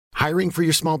Hiring for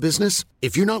your small business?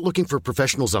 If you're not looking for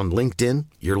professionals on LinkedIn,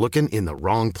 you're looking in the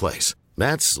wrong place.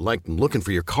 That's like looking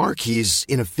for your car keys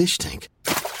in a fish tank.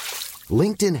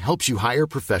 LinkedIn helps you hire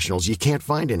professionals you can't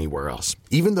find anywhere else,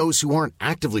 even those who aren't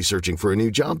actively searching for a new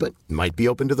job but might be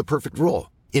open to the perfect role.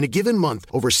 In a given month,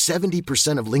 over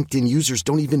 70% of LinkedIn users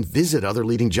don't even visit other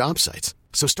leading job sites.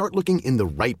 So start looking in the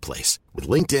right place. With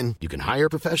LinkedIn, you can hire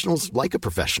professionals like a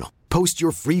professional. Post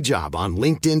your free job on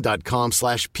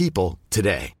linkedin.com/people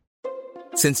today.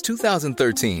 Since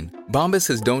 2013, Bombas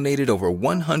has donated over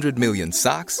 100 million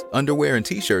socks, underwear, and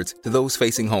T-shirts to those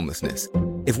facing homelessness.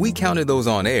 If we counted those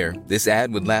on air, this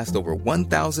ad would last over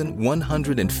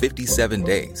 1,157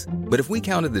 days. But if we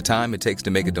counted the time it takes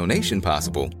to make a donation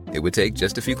possible, it would take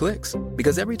just a few clicks.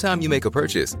 Because every time you make a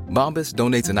purchase, Bombas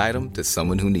donates an item to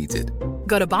someone who needs it.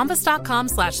 Go to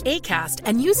bombas.com/ACAST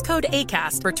and use code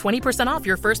ACAST for 20% off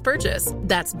your first purchase.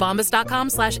 That's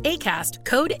bombas.com/ACAST,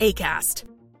 code ACAST.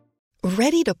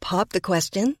 Ready to pop the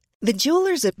question? The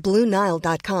jewelers at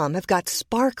BlueNile.com have got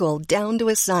sparkle down to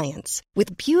a science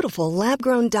with beautiful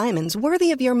lab-grown diamonds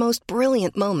worthy of your most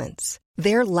brilliant moments.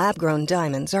 Their lab-grown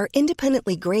diamonds are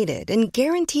independently graded and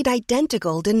guaranteed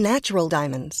identical to natural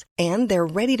diamonds, and they're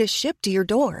ready to ship to your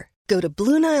door. Go to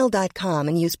BlueNile.com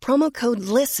and use promo code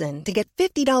LISTEN to get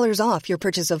 $50 off your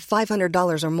purchase of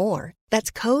 $500 or more.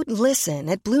 That's code LISTEN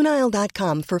at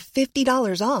BlueNile.com for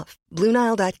 $50 off.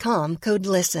 BlueNile.com, code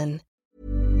LISTEN.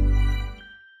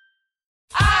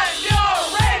 I'm your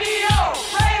radio show.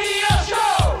 I'm your radio show.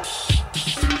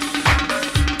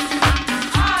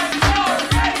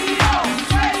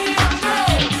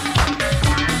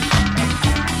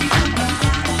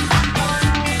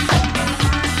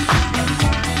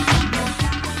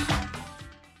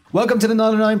 Welcome to the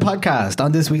 909 podcast.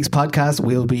 On this week's podcast,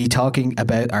 we'll be talking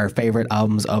about our favourite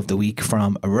albums of the week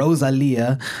from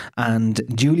Rosalia and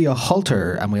Julia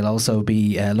Holter. And we'll also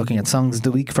be looking at songs of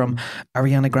the week from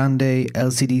Ariana Grande,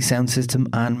 LCD Sound System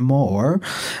and more.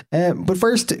 But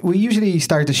first, we usually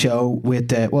start the show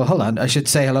with, well, hold on. I should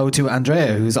say hello to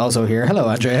Andrea, who's also here. Hello,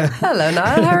 Andrea. Hello,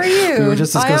 Niall. How are you?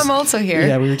 I am also here.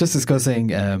 Yeah, we were just discussing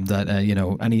that, you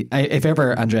know, if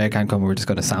ever Andrea can come, we're just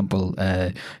going to sample,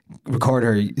 record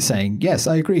her saying, yes,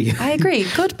 I agree. I agree.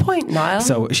 Good point, Niall.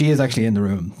 So she is actually in the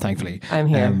room, thankfully. I'm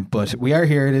here. But we are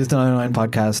here. It is the 909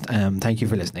 podcast. Thank you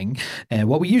for listening.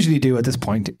 What we usually do at this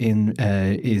point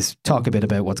is talk a bit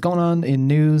about what's going on in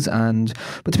news.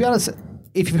 But to be honest,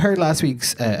 if you've heard last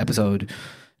week's episode,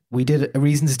 we did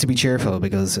reasons to be cheerful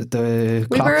because we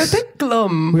were a bit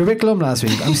glum. We were a bit glum last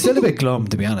week. I'm still a bit glum,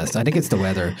 to be honest. I think it's the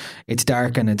weather. It's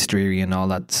dark and it's dreary and all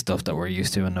that stuff that we're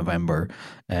used to in November.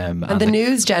 And the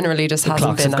news generally just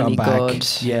hasn't been any good.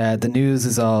 Yeah, the news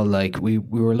is all like, we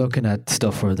were looking at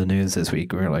stuff for the news this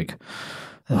week. We were like,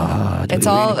 it's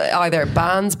all either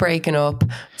bands breaking up,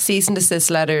 cease and desist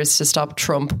letters to stop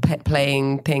Trump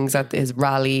playing things at his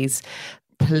rallies,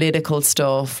 political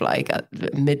stuff like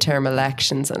midterm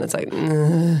elections, and it's like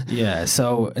yeah.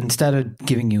 So instead of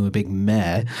giving you a big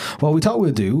meh, what we thought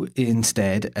we'd do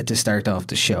instead to start off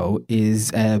the show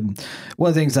is one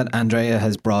of the things that Andrea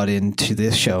has brought into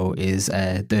this show is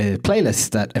the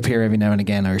playlists that appear every now and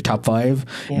again, our top 5.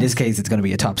 Yes. In this case, it's going to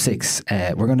be a top 6.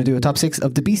 We're going to do a top 6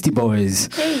 of the Beastie Boys.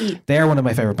 Hey. They're one of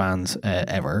my favorite bands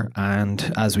ever,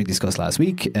 and as we discussed last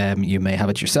week, you may have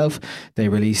it yourself. They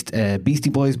released a Beastie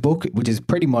Boys book, which is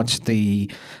pretty much the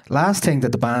last thing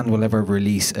that the band will ever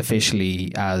release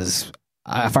officially, as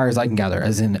far as I can gather,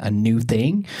 as in a new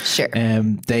thing. Sure.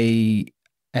 They,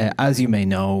 as you may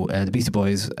know, the Beastie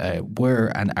Boys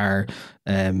were and are,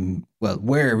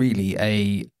 were really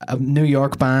a New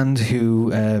York band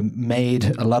who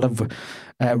made a lot of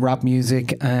rap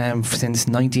music since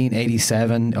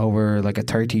 1987 over like a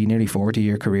nearly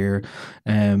 40-year career.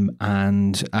 And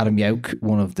Adam Yauch,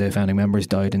 one of the founding members,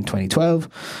 died in 2012.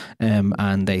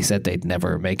 And they said they'd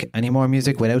never make any more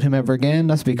music without him ever again.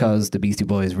 That's because the Beastie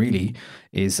Boys really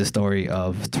is the story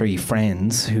of 3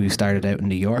 friends who started out in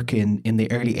New York in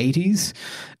the early 80s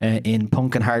in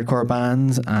punk and hardcore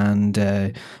bands,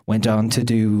 and went on to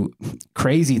do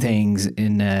crazy things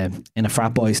in a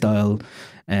frat boy style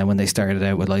when they started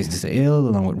out with License to Ill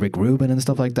along with Rick Rubin and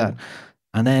stuff like that.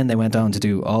 And then they went on to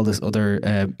do all this other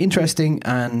interesting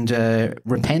and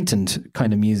repentant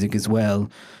kind of music as well,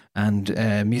 and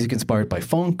music inspired by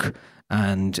funk,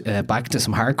 and back to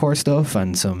some hardcore stuff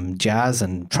and some jazz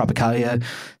and tropicalia.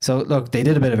 So look, they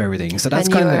did a bit of everything. So that's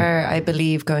and kind you of, are, I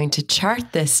believe, going to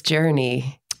chart this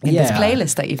journey. in this Yeah.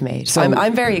 playlist that you've made. So-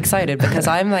 I'm very excited because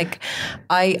I'm like,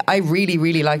 I really,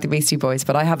 really like the Beastie Boys,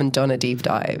 but I haven't done a deep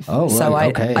dive. Oh, so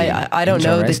right, okay. I don't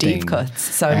know the Interesting. deep cuts.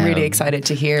 So I'm really excited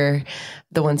to hear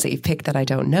the ones that you've picked that I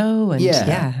don't know. And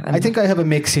I think I have a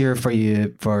mix here for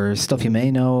you for stuff you may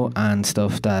know and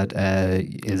stuff that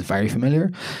is very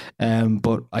familiar.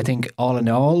 But I think all in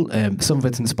all, some of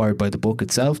it's inspired by the book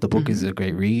itself. The book is a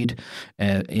great read.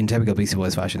 In typical Beastie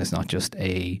Boys fashion, it's not just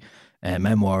a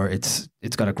memoir. It's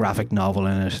got a graphic novel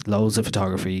in it, loads of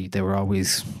photography. They were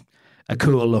always a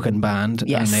cool looking band,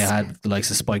 Yes. and they had the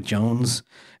likes of Spike Jonze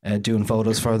doing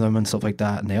photos for them and stuff like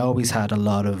that. And they always had a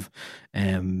lot of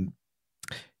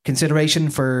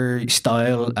consideration for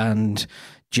style and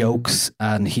jokes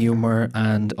and humor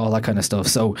and all that kind of stuff.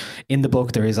 So in the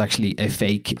book there is actually a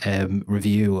fake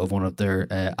review of one of their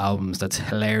albums that's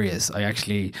hilarious.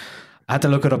 I had to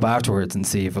look it up afterwards and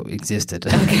see if it existed.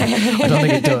 I don't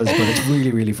think it does, but it's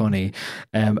really, really funny.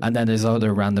 And then there's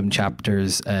other random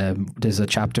chapters. There's a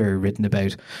chapter written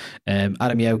about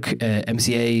Adam Yauch,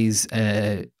 MCA's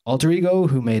alter ego,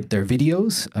 who made their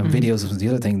videos. Videos was the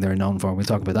other thing they're known for. We'll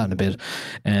talk about that in a bit.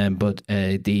 But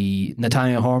the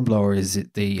Nathaniel Hornblower is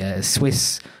the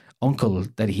Swiss uncle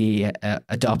that he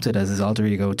adopted as his alter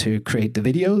ego to create the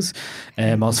videos.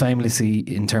 Most famously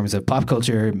in terms of pop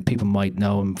culture, people might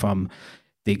know him from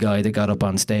the guy that got up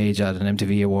on stage at an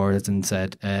MTV Awards and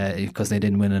said, because they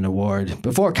didn't win an award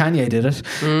before Kanye did it,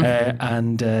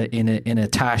 and in a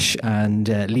tash and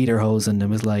lederhosen, and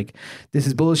was like, "This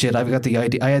is bullshit. I've got the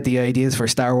idea. I had the ideas for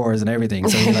Star Wars and everything."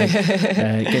 So he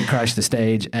get crashed the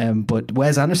stage. But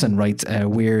Wes Anderson writes a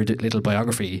weird little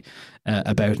biography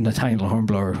about Nathaniel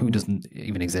Hornblower, who doesn't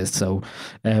even exist. So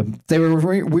they were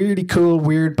a really cool,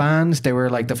 weird band. They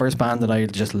were like the first band that I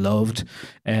just loved.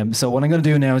 So what I'm going to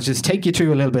do now is just take you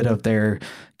through a little bit of their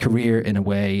career in a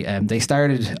way. They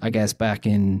started, I guess, back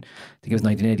in, I think it was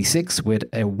 1986, with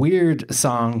a weird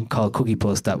song called Cookie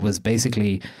Puss that was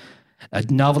basically a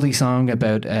novelty song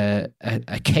about a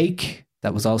cake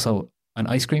that was also an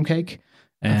ice cream cake.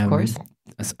 Of course.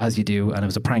 As you do, and it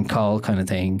was a prank call kind of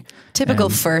thing. Typical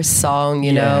first song,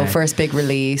 you know, first big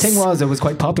release. Thing was, it was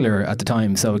quite popular at the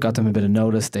time, so it got them a bit of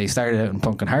notice. They started out in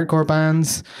punk and hardcore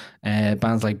bands,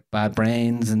 bands like Bad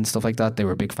Brains and stuff like that. They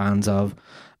were big fans of,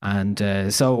 and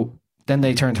so then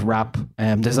they turned to rap.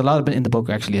 There's a lot of it in the book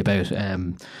actually about,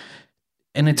 and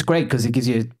it's great because it gives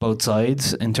you both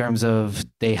sides in terms of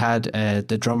they had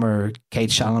the drummer Kate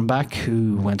Schallenbach,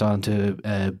 who went on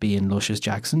to be in Luscious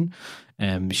Jackson.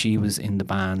 She was in the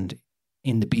band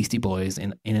in the Beastie Boys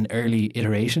in an early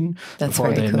iteration. That's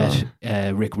before very they cool.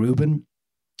 met Rick Rubin,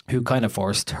 who kind of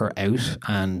forced her out.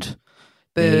 And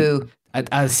Boo.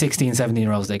 as 16,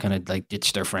 17-year-olds, they kind of like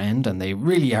ditched their friend, and they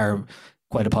really are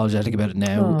quite apologetic about it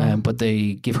now. But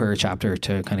they give her a chapter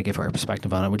to kind of give her a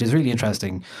perspective on it, which is really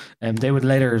interesting. They would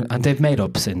later, and they've made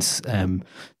up since,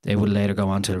 they would later go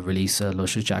on to release a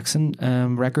Luscious Jackson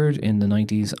record in the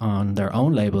 90s on their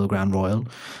own label, Grand Royal.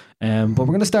 But we're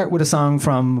going to start with a song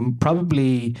from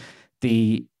probably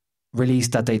the release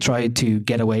that they tried to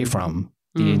get away from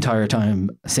the entire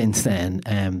time since then.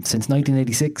 Since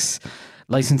 1986,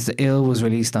 License to Ill was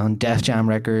released on Def Jam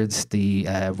Records, the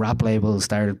rap label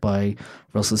started by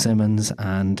Russell Simmons,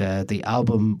 and the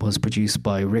album was produced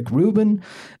by Rick Rubin.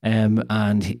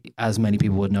 And as many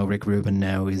people would know, Rick Rubin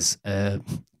now is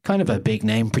kind of a big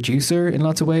name producer in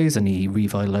lots of ways, and he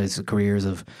revitalized the careers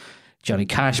of Johnny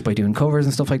Cash by doing covers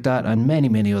and stuff like that, and many,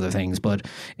 many other things. But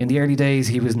in the early days,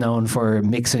 he was known for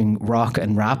mixing rock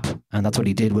and rap, and that's what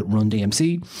he did with Run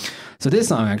DMC. So this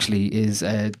song actually is,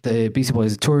 the Beastie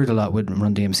Boys toured a lot with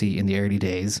Run DMC in the early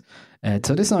days.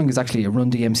 So this song is actually a Run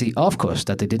DMC offcut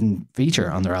that they didn't feature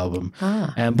on their album.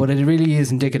 But it really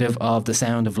is indicative of the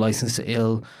sound of License to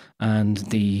Ill and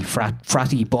the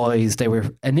fratty boys they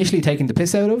were initially taking the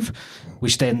piss out of,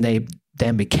 which then they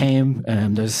became.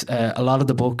 There's a lot of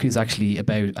the book is actually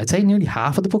about, I'd say nearly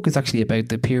half of the book is actually about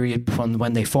the period from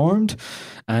when they formed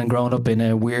and growing up in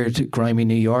a weird, grimy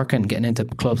New York and getting into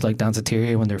clubs like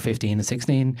Danceteria when they're 15 and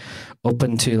 16, up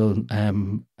until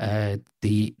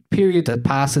the period that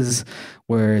passes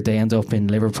where they end up in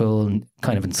Liverpool and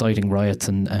kind of inciting riots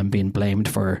and being blamed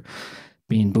for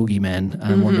being boogeymen,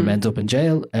 and one of them ends up in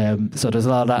jail. So there's a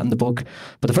lot of that in the book.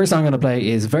 But the first song I'm going to play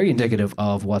is very indicative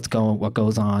of what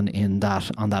goes on on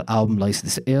that album,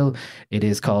 License to Ill. It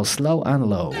is called Slow and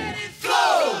Low.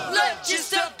 Flow, let your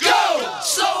step go,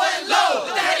 slow and low,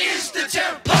 that is the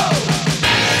tempo.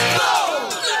 Flow,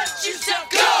 let your step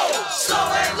go, slow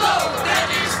and low, that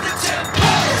is the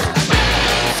tempo.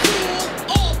 School,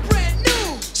 all brand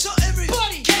new, so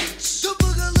everybody gets the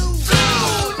boogaloo.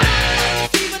 Flow,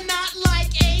 fever not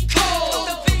like a cold,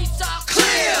 the beats are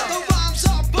clear, the rhymes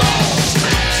are bold.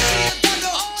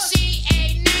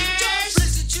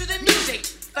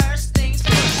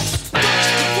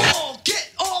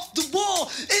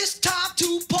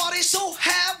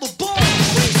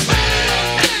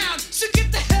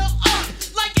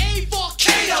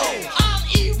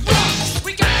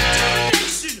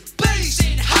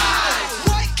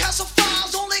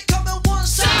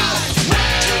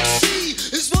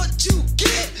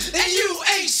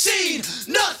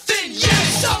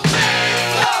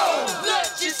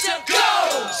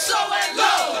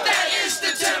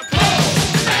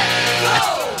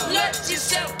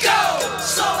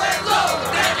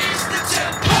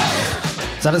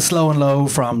 So that is Slow and Low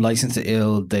from License to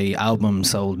Ill. The album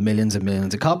sold millions and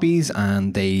millions of copies,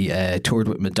 and they toured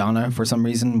with Madonna for some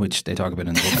reason, which they talk about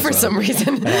in the book. For some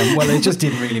reason. Well, it just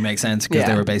didn't really make sense because Yeah.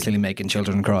 they were basically making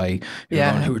children cry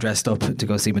who were dressed up to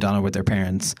go see Madonna with their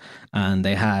parents. And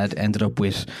they had ended up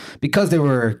with, because they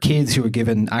were kids who were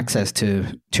given access to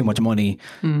too much money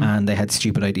and they had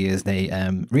stupid ideas, they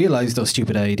realised those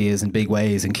stupid ideas in big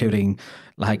ways, including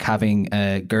like having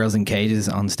girls in cages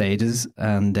on stages,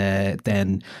 and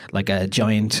then like a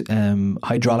giant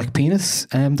hydraulic penis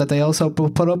that they also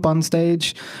put up on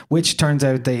stage, which turns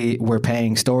out they were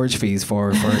paying storage fees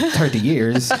for 30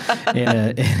 years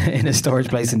in a storage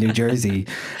place in New Jersey,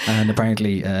 and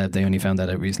apparently they only found that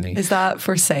out recently. Is that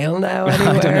for sale now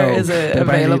anywhere? I don't know. Is it But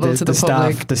apparently available to the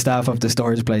public? The staff of the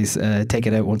storage place take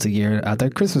it out once a year at their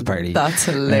Christmas party. That's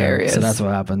hilarious. So that's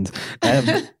what happened.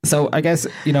 So I guess,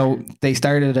 they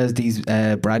started as these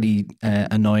bratty,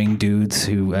 annoying dudes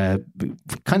who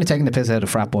kind of taking the piss out of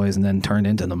frat boys and then turned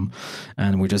into them,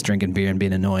 and were just drinking beer and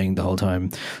being annoying the whole time.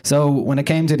 So when it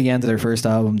came to the end of their first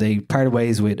album, they parted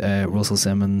ways with Russell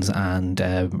Simmons and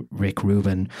Rick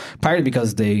Rubin, partly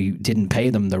because they didn't pay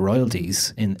them the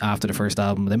royalties after the first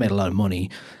album. They made a lot of money,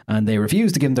 and they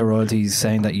refused to give them the royalties,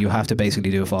 saying that you have to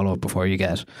basically do a follow-up before you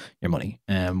get your money,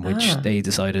 which they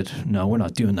decided, no, we're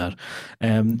not doing that.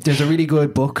 There's a really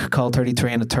good book called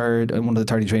 33 and a Third, one of the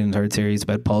 33 and a Third series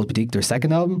about Paul's Boutique, their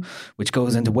second album, which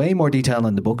goes into way more detail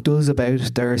than the book does about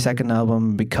their second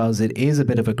album, because it is a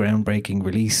bit of a groundbreaking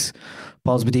release.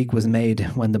 Paul's Boutique was made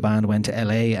when the band went to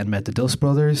LA and met the Dust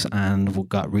Brothers and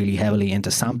got really heavily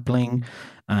into sampling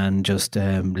and just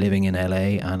living in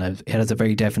LA, and it has a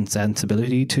very different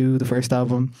sensibility to the first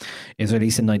album. It was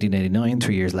released in 1989,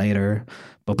 3 years later,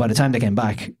 but by the time they came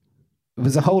back, it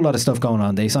was a whole lot of stuff going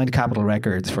on. They signed Capitol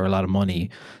Records for a lot of money,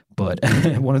 but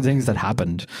one of the things that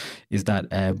happened is that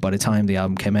by the time the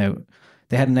album came out,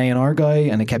 they had an A&R guy,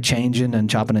 and it kept changing and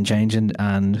chopping and changing,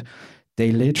 and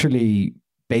they literally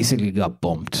basically got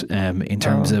bumped in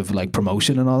terms of like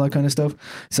promotion and all that kind of stuff.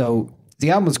 So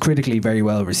the album was critically very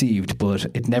well received, but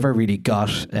it never really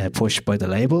got pushed by the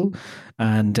label.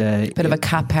 And Bit of a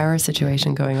Cat Power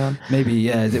situation going on. Maybe,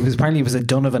 yeah. It was a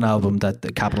Donovan album that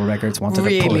the Capitol Records wanted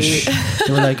to push.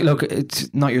 They were like, look,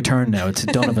 it's not your turn now, it's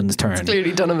Donovan's turn. It's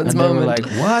clearly Donovan's and moment. They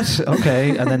were like, what?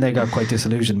 Okay. And then they got quite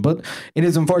disillusioned. But it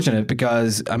is unfortunate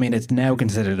because, I mean, it's now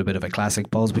considered a bit of a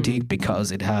classic, Paul's Boutique,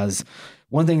 because it has...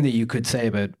 One thing that you could say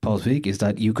about Paul's Boutique is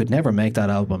that you could never make that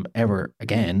album ever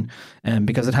again,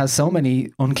 because it has so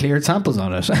many uncleared samples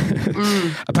on it.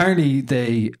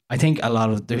 Apparently, I think a lot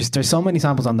of there's so many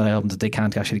samples on that album that they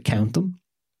can't actually count them.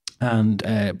 And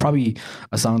probably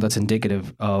a song that's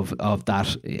indicative of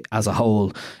that as a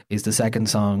whole is the second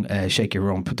song, "Shake Your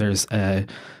Rump." There's a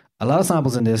lot of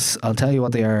samples in this. I'll tell you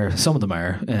what they are. Some of them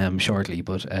are shortly,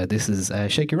 but this is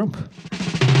 "Shake Your Rump."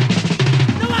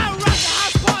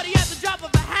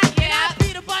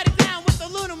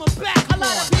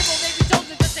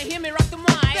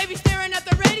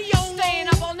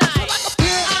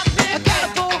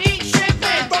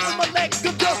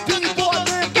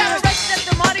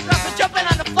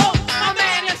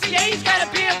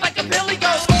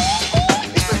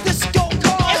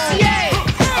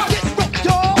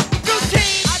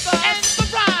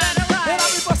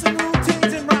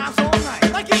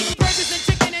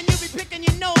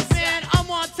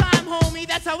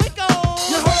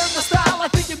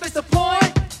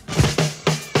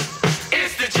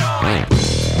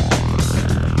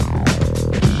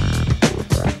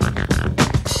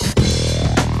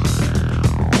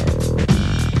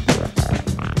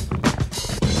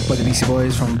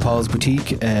 Boys from Paul's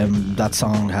Boutique. That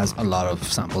song has a lot of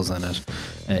samples in it,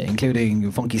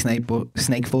 including Funky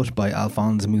Snakefoot by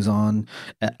Alphonse Mouzon,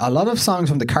 a lot of songs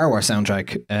from the Car Wash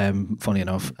soundtrack, funny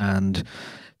enough, and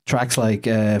tracks like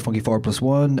Funky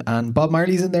 4+1, and Bob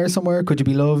Marley's in there somewhere, Could You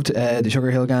Be Loved, the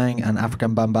Sugar Hill Gang, and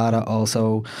African Bambaataa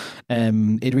also.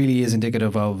 It really is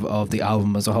indicative of the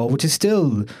album as a whole, which is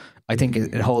still... I think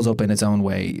it holds up in its own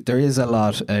way. There is a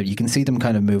lot, you can see them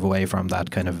kind of move away from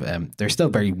that kind of, they're still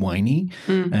very whiny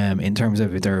in terms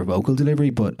of their vocal delivery,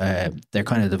 but they're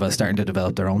kind of starting to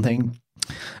develop their own thing.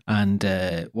 And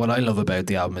what I love about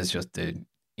the album is just the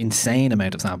insane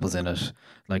amount of samples in it.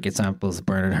 Like it samples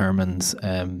Bernard Herrmann's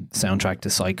soundtrack to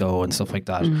Psycho and stuff like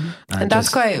that. And that's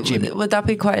quite, would that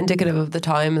be quite indicative of the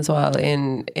time as well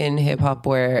in hip hop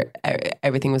where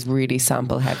everything was really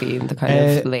sample heavy in the kind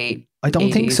of late I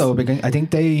don't think 80s? so, because I think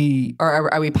they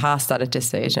Or are we past that at this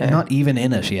stage now? not even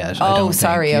in it yet. I Oh, don't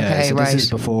sorry, think. okay, so right. This is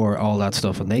before all that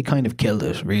stuff, and they kind of killed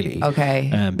it, really. Okay.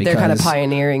 Because, They're kind of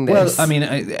pioneering this. Well, I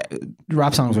mean,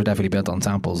 rap songs were definitely built on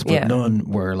samples, but Yeah. none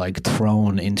were like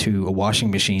thrown into a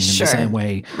washing machine in Sure. the same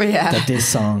way Yeah. that this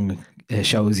song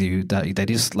shows you, that they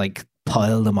just like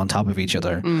pile them on top of each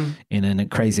other in a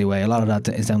crazy way. A lot of that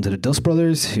is down to the Dust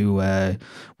Brothers, who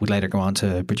would later go on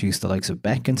to produce the likes of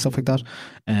Beck and stuff like that.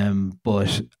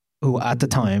 But who at the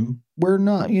time were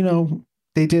not,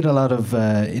 they did a lot of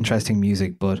interesting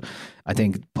music, but I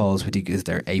think Paul's Boutique is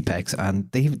their apex, and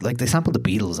they sampled the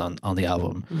Beatles on the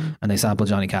album, and they sampled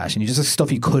Johnny Cash, and just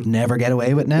stuff you could never get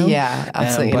away with now. Yeah,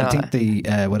 absolutely but not. I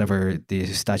think the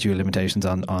statute of limitations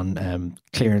on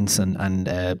clearance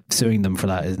and suing them for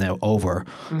that is now over.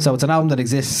 So it's an album that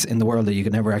exists in the world that you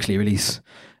could never actually release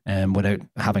without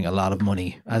having a lot of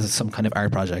money as some kind of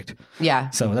art project.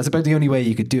 Yeah. So that's about the only way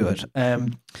you could do it.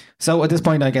 So at this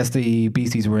point, I guess the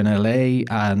Beasties were in LA,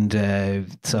 and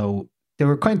so they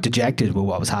were quite dejected with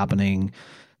what was happening.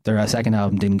 Their second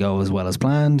album didn't go as well as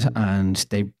planned, and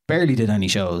they barely did any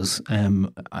shows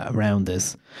around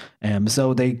this.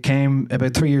 So they came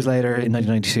about 3 years later in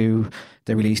 1992.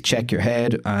 They released Check Your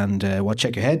Head, and what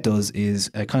Check Your Head does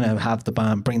is kind of have the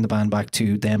band, bring the band back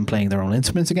to them playing their own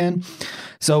instruments again.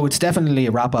 So it's definitely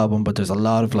a rap album, but there's a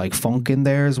lot of like funk in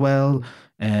there as well.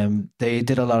 They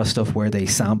did a lot of stuff where they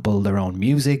sample their own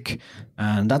music,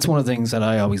 and that's one of the things that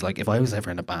I always like. If I was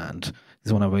ever in a band, this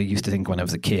is what I used to think when I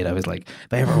was a kid. I was like,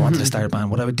 if I ever wanted to start a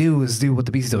band, what I would do is do what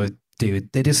the Beasties would do.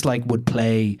 They just like would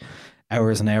play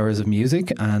hours and hours of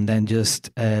music, and then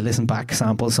just listen back,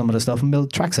 sample some of the stuff, and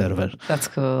build tracks out of it. That's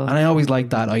cool. And I always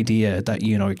like that idea that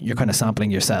you're kind of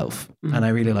sampling yourself, and I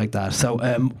really like that. So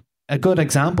a good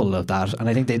example of that, and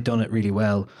I think they've done it really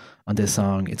well on this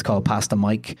song. It's called Pass the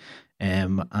Mic.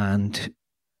 And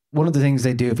one of the things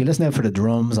they do, if you listen out for the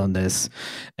drums on this,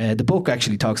 the book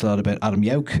actually talks a lot about Adam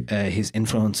Yauch, his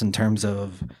influence in terms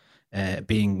of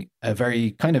being a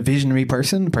very kind of visionary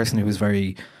person who was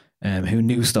very, who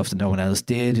knew stuff that no one else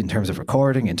did in terms of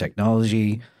recording and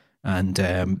technology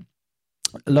and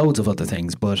loads of other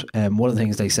things. But one of the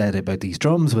things they said about these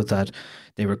drums was that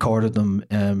they recorded them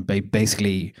by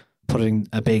basically getting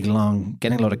a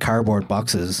lot of cardboard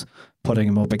boxes, putting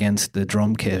them up against the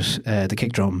drum kit, the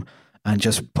kick drum, and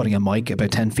just putting a mic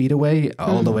about 10 feet away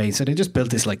all the way. So they just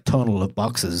built this like tunnel of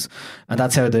boxes. And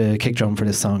that's how the kick drum for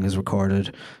this song is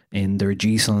recorded in their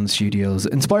G-Sun studios,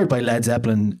 inspired by Led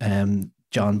Zeppelin,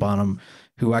 John Bonham,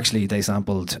 who actually they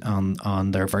sampled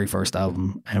on their very first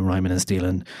album, Rhymin' and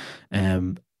Stealin'.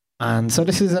 And so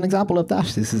this is an example of that.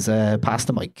 This is Pass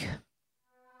the Mic.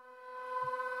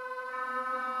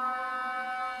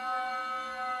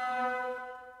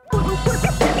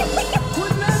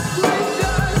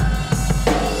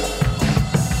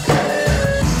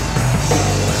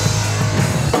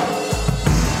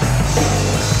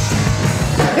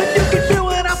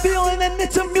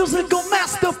 It's a musical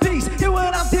masterpiece. Hear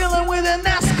what I'm dealing with, and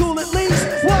that's cool at least.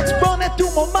 What's running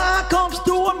through my mind comes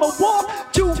through in my walk.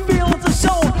 True feelings are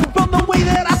shown from the way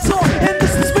that I talk. And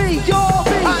this is me, y'all.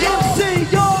 I MC,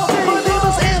 y'all. My name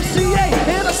is MCA,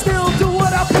 and I still do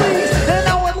what I please. And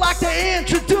I would like to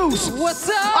introduce. What's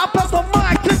up? I pass the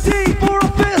mic to D for a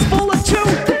fistful of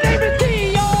truth. The name is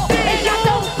D, y'all. And I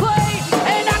don't play.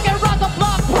 And I can rock a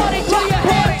block party till your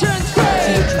hair turns gray.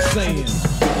 See what you're saying.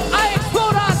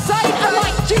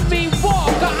 Jimmy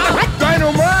Walker,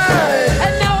 Dynamite!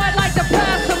 and now I'd like to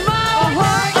pass the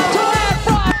mic to Ed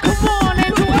Rock. Come on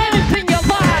and do anything you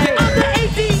like. I'm the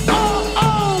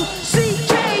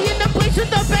ADOOCK in the place with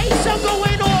the bass. I'm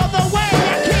going all the way.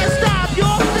 I can't stop you.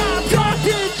 Talk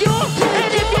to you.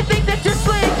 And if you think that you're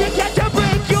slick, you catch a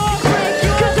break.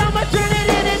 Cause I'ma turn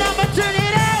it in and I'ma turn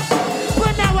it out.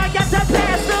 But now I got to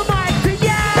pass the mic to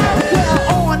you.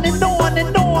 Well, on and on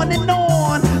and on and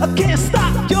on. I can't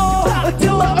stop you.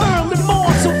 Until the early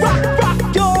morn, so rock,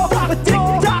 y'all.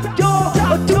 Tick-tock, y'all.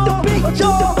 Do the beat,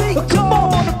 y'all. Come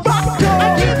on, rock, y'all. I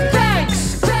give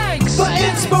thanks for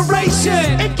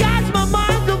inspiration. It guides my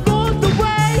mind along the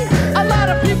way. A lot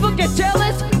of people get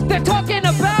jealous, they're talking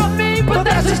about me, but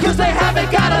that's just cause they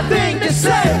haven't got a thing to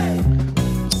say.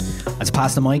 That's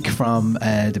Pass the Mic from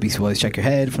the Beastie Boys' Check Your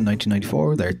Head from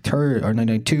 1994, their third, or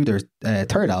 1992, their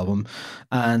third album.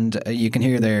 And you can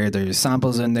hear there's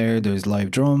samples in there, there's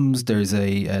live drums, there's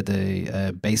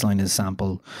the bass line is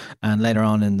sample. And later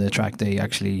on in the track, they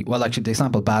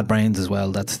sampled Bad Brains as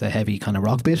well. That's the heavy kind of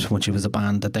rock bit, which was a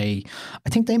band that I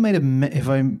think they might have, if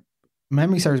I'm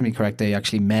memory serves me correct, they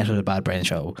actually met at a Bad Brain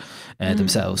show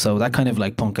themselves. So that kind of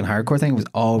like punk and hardcore thing was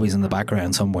always in the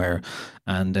background somewhere.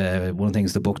 And one of the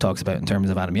things the book talks about in terms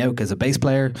of Adam Yauch as a bass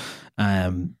player,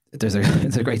 there's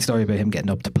a great story about him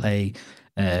getting up to play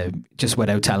just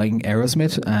without telling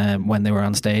Aerosmith when they were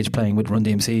on stage playing with Run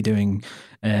DMC doing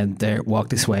their Walk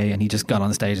This Way, and he just got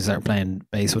on stage and started playing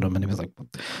bass with them, and he was like,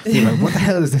 what the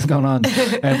hell is this going on?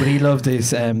 But he loved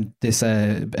this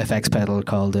effects pedal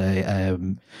called he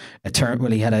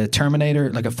had a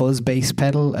Terminator, like a fuzz bass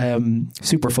pedal,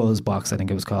 Super Fuzz box I think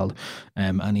it was called,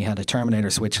 and he had a Terminator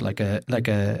switch like a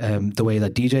the way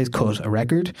that DJs cut a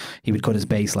record, he would cut his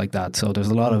bass like that. So there's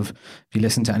a lot of, if you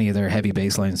listen to any of their heavy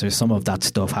bass lines, there's some of that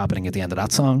stuff happening at the end of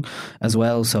that song as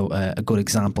well. So a good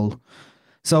example.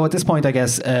 So at this point, I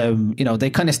guess, they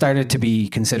kind of started to be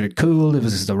considered cool. It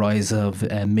was the rise of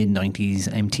mid-90s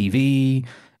MTV.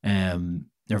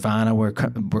 Nirvana were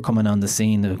coming on the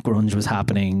scene. The grunge was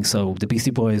happening. So the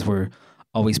Beastie Boys were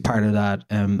always part of that.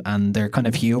 And their kind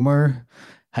of humor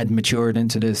had matured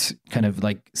into this kind of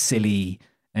like silly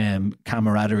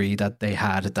camaraderie that they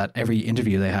had, that every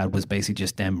interview they had was basically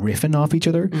just them riffing off each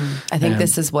other. I think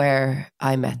this is where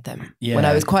I met them when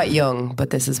I was quite young, but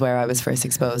this is where I was first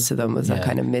exposed to them, was that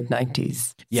kind of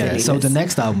mid-90s silliness. So the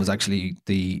next album was actually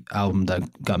the album that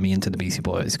got me into the Beastie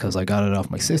Boys, because I got it off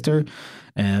my sister.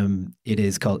 It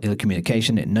is called Ill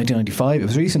Communication in 1995. It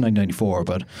was released in 1994,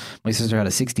 but my sister had a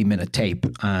 60-minute tape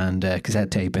and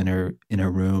cassette tape in her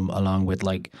room, along with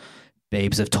like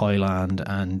Babes of Toyland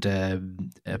and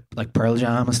like Pearl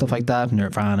Jam and stuff like that,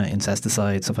 Nirvana,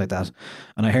 Incesticide, stuff like that.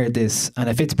 And I heard this, and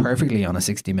it fits perfectly on a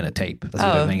 60-minute tape. That's the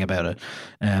other thing about it.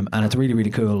 And it's really,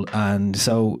 really cool. And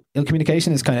so Ill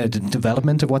Communication is kind of the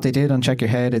development of what they did on Check Your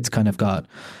Head. It's kind of got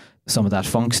some of that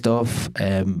funk stuff,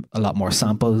 a lot more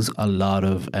samples, a lot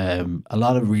of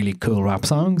really cool rap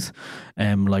songs,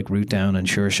 like Root Down and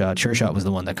Sure Shot. Sure Shot was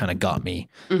the one that kind of got me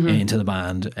into the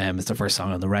band. It's the first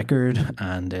song on the record,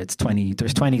 and there's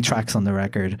 20 tracks on the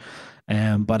record.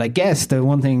 But I guess the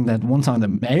one song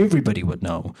that everybody would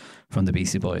know from the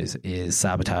Beastie Boys is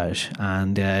Sabotage.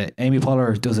 And Amy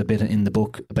Poehler does a bit in the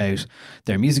book about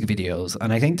their music videos,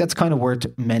 and I think that's kind of worth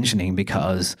mentioning,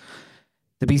 because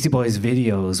the Beastie Boys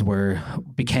videos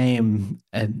became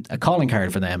a calling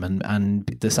card for them, and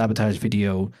the Sabotage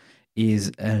video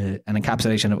is an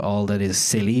encapsulation of all that is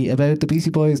silly about the Beastie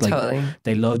Boys. Like, totally.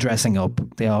 They love dressing up.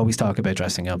 They always talk about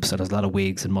dressing up. So there's a lot of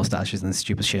wigs and mustaches and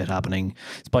stupid shit happening.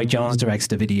 Spike Jonze directs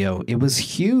the video. It was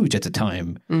huge at the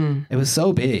time. It was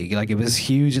so big. Like, it was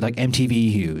huge, like MTV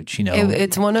huge, you know.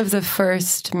 It's one of the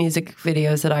first music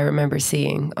videos that I remember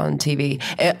seeing on TV.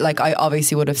 I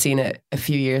obviously would have seen it a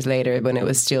few years later when it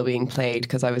was still being played,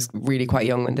 because I was really quite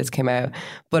young when this came out.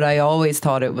 But I always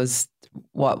thought it was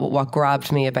what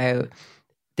grabbed me about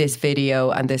this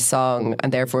video and this song,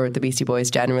 and therefore the Beastie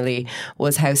Boys generally,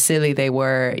 was how silly they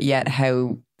were, yet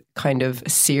how kind of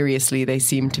seriously they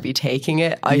seemed to be taking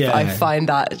it. I find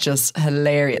that just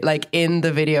hilarious. Like, in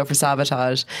the video for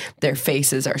Sabotage, their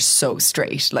faces are so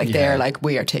straight. Like, they're like,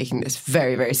 we are taking this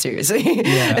very, very seriously.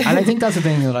 And I think that's the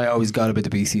thing that I always got about the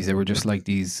Beasties. They were just like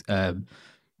these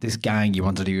this gang you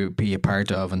wanted to be a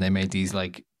part of, and they made these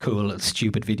like cool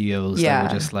stupid videos that were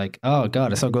just like, oh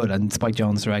god, it's so good. And Spike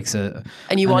Jonze directs it,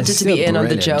 and you wanted to be in on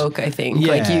the joke. I think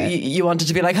like you wanted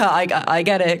to be like, I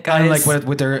get it, guys. And like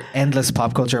with their endless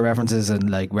pop culture references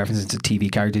and like references to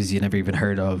TV characters you never even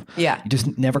heard of, you're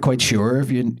just never quite sure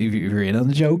if you're in on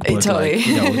the joke. But totally.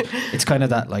 like, it's kind of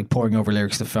that like poring over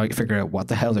lyrics to figure out what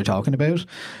the hell they're talking about.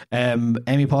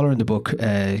 Amy Poehler in the book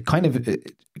kind of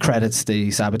credits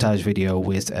the Sabotage video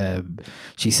with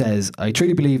she says, I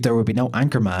truly believe there would be no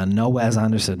Anchorman, no Wes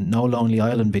Anderson, no Lonely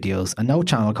Island videos, and no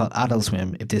channel called Adult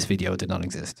Swim if this video did not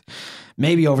exist.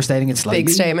 Maybe overstating it slightly. Big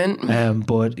statement.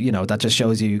 But that just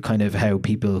shows you kind of how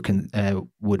people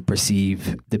would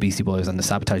perceive the Beastie Boys and the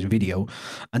Sabotage video.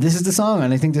 And this is the song,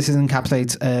 and I think this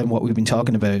encapsulates what we've been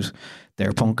talking about,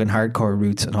 their punk and hardcore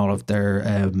roots and all of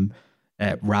their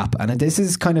rap. And this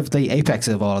is kind of the apex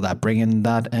of all of that, bringing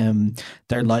that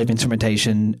their live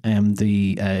instrumentation,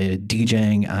 the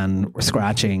DJing and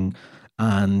scratching,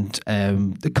 and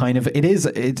the kind of it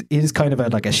is kind of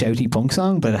like a shouty punk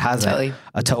song, but it has a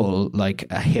total like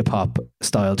a hip hop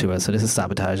style to it. So this is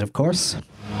Sabotage, of course.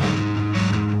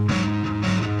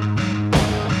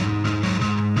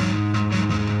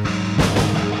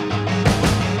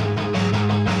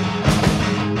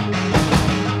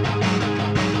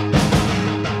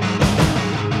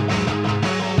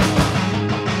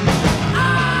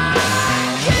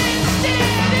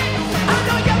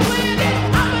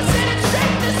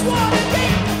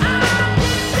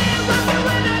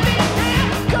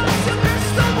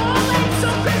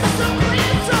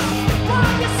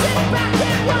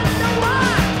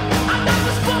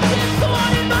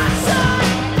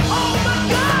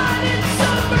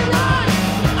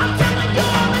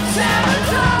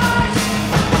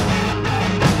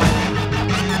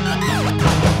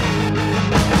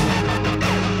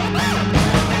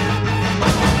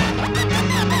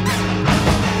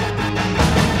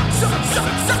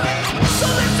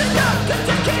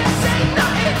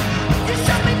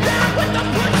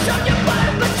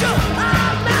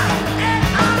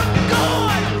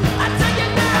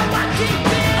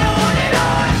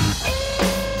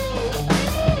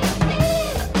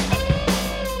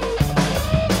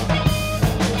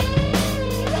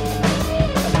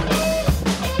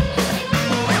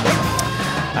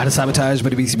 Sabotage by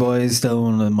the Beastie Boys, still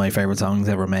one of my favourite songs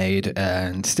ever made.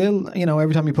 And still, you know,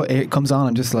 every time it comes on,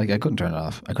 I'm just like, I couldn't turn it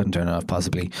off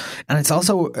possibly. And it's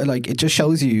also like, it just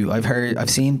shows you, I've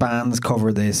seen bands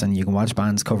cover this, and you can watch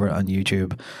bands cover it on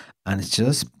YouTube, and it's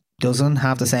just doesn't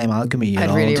have the same alchemy.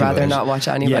 I'd really rather not watch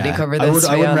anybody cover this.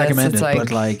 I wouldn't recommend it's it, like,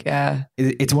 but like, yeah,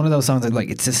 it's one of those songs that like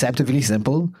it's deceptively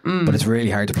simple, but it's really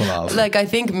hard to pull off. Like, I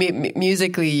think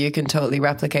musically you can totally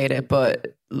replicate it,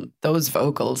 but those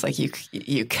vocals, like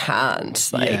you can't.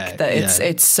 Like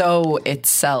it's so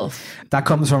itself. That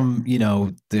comes from, you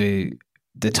know,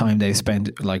 the time they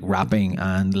spent like rapping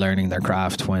and learning their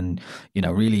craft, when, you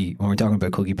know, really when we're talking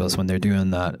about Cookie Puss, when they're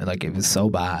doing that, like it was so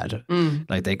bad,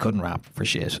 like they couldn't rap for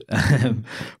shit.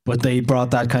 But they brought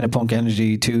that kind of punk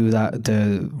energy to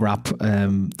the rap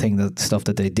thing, that stuff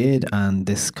that they did, and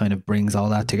this kind of brings all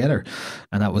that together,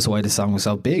 and that was why the song was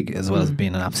so big, as well as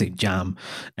being an absolute jam.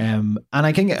 And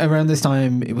I think around this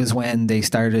time it was when they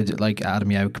started, like Adam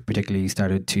Yauch particularly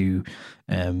started to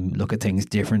look at things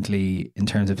differently in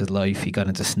terms of his life. He got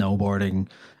into snowboarding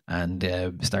and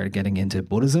started getting into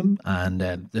Buddhism, and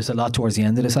there's a lot towards the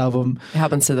end of this album. It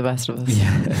happens to the best of us.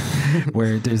 Yeah,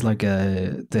 where there's like two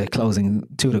of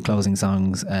the closing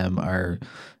songs are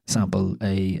sample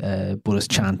a Buddhist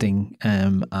chanting,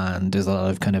 and there's a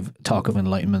lot of kind of talk of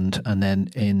enlightenment. And then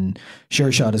in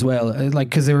Sure Shot as well, like,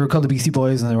 because they were called the Beastie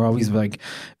Boys and they were always like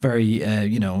very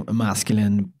you know,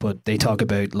 masculine, but they talk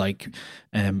about like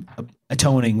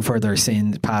atoning for their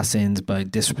past sins by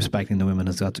disrespecting the women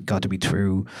has got to be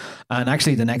true. And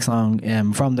actually the next song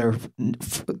from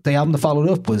the album that followed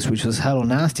up which was Hello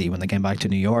Nasty, when they came back to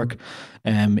New York,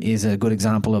 is a good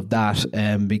example of that,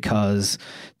 because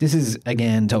this is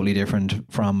again totally different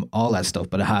from all that stuff,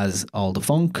 but it has all the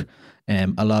funk,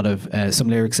 a lot of some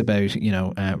lyrics about, you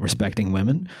know, respecting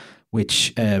women,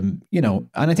 which you know,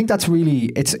 and I think that's really,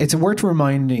 it's worth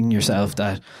reminding yourself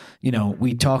that, you know,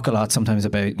 we talk a lot sometimes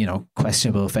about, you know,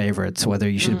 questionable favorites, whether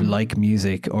you should like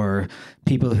music, or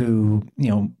people who, you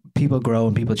know, people grow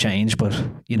and people change, but,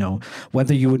 you know,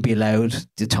 whether you would be allowed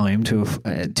the time to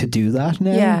do that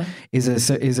now is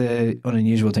a an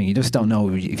unusual thing. You just don't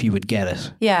know if you would get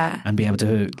it, and be able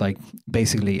to like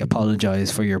basically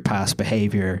apologize for your past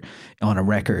behavior on a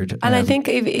record. And I think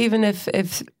even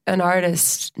if an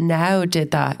artist now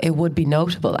did that, it would be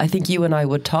notable. I think you and I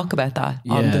would talk about that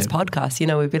on this podcast. You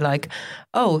know, we'd be like,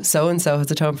 oh, so and so has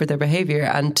atoned for their behavior,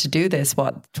 and to do this,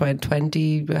 what,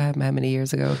 20 how many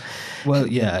years ago? Well,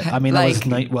 yeah. I mean, like,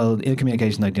 that was Ill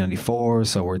Communication 1994,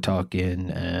 so we're talking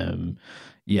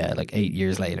like 8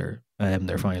 years later,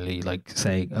 they're finally like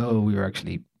saying, oh, we were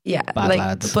actually bad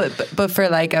lads. But for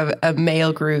like a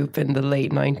male group in the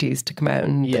late 90s to come out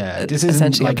and this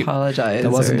essentially like, apologize.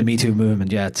 There wasn't the Me Too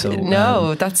movement yet, so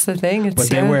no, that's the thing. But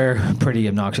they were pretty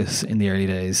obnoxious in the early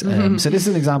days. So this is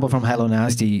an example from Hello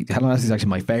Nasty. Hello Nasty is actually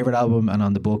my favorite album, and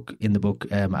in the book,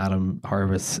 Adam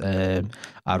Horowitz, Ad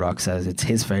Rock says it's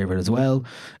his favorite as well.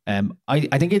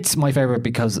 I think it's my favorite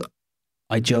because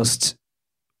I just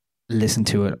listen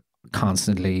to it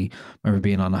constantly. I remember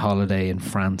being on a holiday in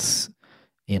France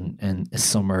in a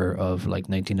summer of like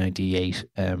 1998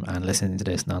 and listening to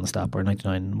this nonstop, or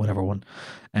 99, whatever one,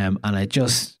 and I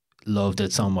just loved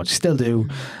it so much, still do.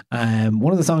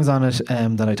 One of the songs on it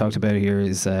that I talked about here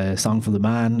is Song for the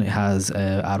Man. It has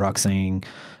Ad Rock singing,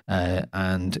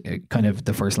 and it kind of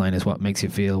the first line is, what makes you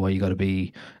feel why you got to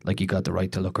be like you got the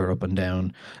right to look her up and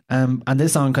down, and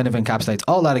this song kind of encapsulates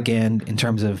all that again in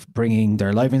terms of bringing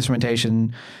their live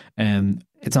instrumentation.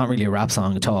 It's not really a rap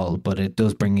song at all, but it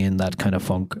does bring in that kind of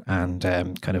funk and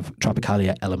kind of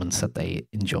Tropicalia elements that they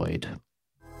enjoyed.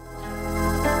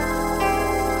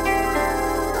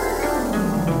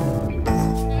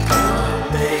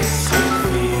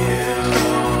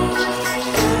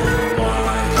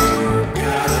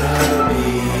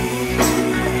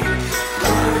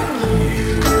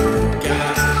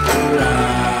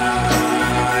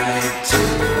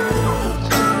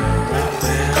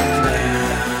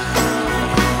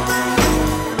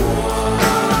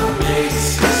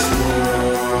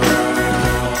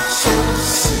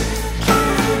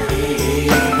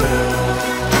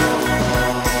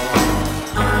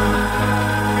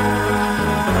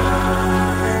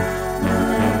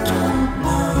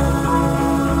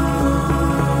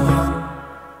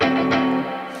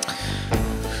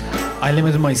 I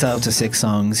limited myself to 6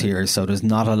 songs here, so there's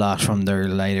not a lot from their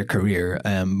later career.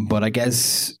 But I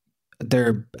guess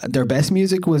their best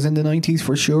music was in the 90s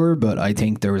for sure. But I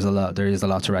think there is a lot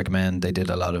to recommend. They did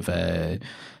a lot of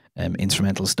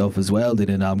instrumental stuff as well. They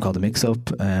did an album called The Mix Up,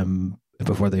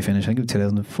 before they finished. I think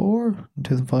 2004,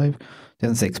 2005,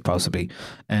 2006 possibly.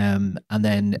 And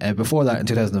then before that, in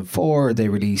 2004, they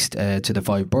released To the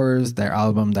Five Boroughs, their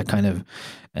album that kind of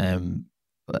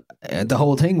the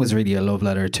whole thing was really a love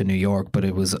letter to New York, but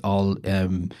it was all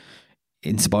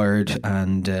inspired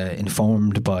and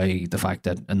informed by the fact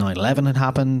that 9/11 had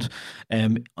happened.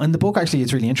 In the book, actually,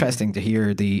 it's really interesting to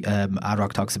hear the Ad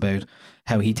Rock talks about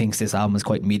how he thinks this album is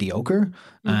quite mediocre,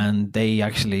 and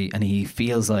he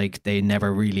feels like they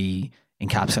never really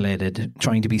encapsulated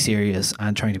trying to be serious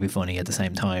and trying to be funny at the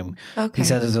same time. Okay. He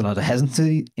said there's a lot of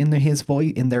hesitancy in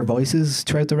their voices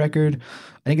throughout the record.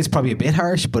 I think it's probably a bit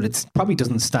harsh, but it probably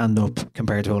doesn't stand up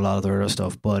compared to a lot of their other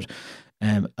stuff. But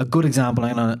a good example,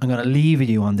 I'm gonna leave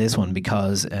you on this one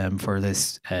because for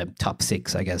this top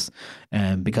 6, I guess,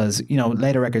 because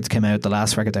later records came out. The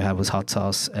last record they had was Hot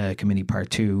Sauce Committee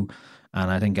Part 2, and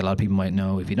I think a lot of people might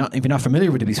know, if you're not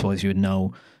familiar with the Beastie Boys, you would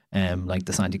know like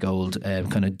the Santi Gold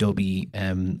kind of dubby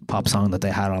pop song that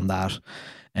they had on that.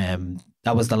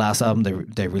 That was the last album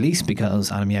they released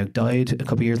because Adam Yauch died a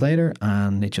couple of years later,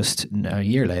 and a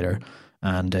year later,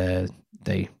 and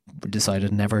they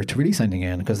decided never to release anything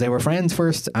again because they were friends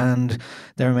first, and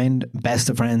they remained best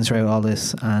of friends throughout all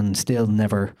this, and still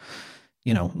never,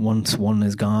 once one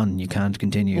is gone, you can't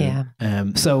continue. Yeah.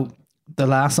 So the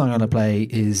last song I'm going to play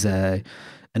is An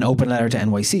Open Letter to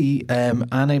NYC, and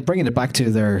I'm bringing it back to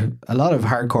a lot of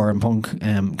hardcore and punk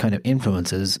kind of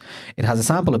influences. It has a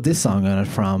sample of this song on it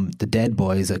from the Dead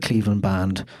Boys, a Cleveland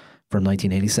band from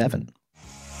 1987.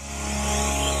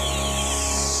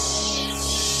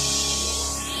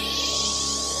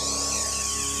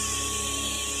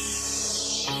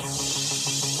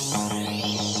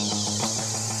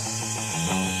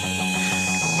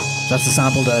 That's the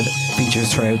sample that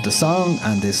features throughout the song,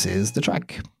 and this is the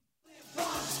track.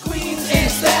 Queens and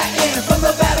Staten, from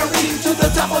the Battery to the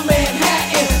top of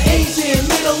Manhattan. Asian,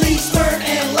 Middle Eastern,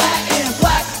 and Latin.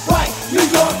 Black, white, New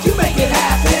York, you make it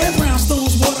happen.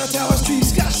 Brownstones, water tower, street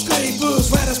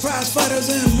skyscrapers, riders, prize fighters,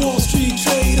 and Wall Street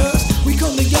traders. We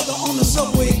come together on the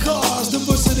subway cars,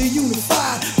 diversity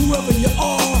unified, whoever you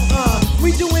are.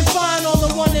 We doing fine on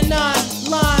the 1 and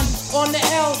 9 line, on the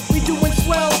L. We doing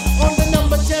swell on the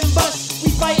number 10 bus. We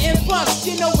fighting bus,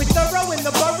 we thorough in the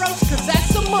boroughs, cause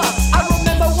that's a must. I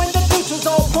remember when the dudes was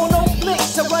all porno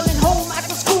flicks, so running home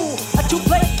after school, a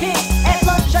 2-plate kick. At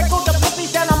lunch, I go to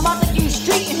Pippi's down on Montague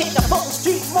Street and hit the Fulton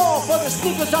Street Mall for the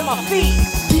sneakers on my feet.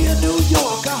 Dear New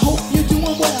York, I hope you're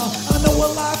doing well. I know a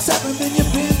lot's happened and you've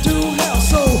been through hell,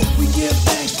 so we give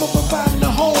thanks for providing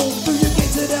a home. Through your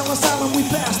gates at Ellis Island, we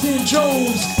passed in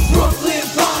droves. Brooklyn,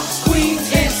 Bronx, Queens,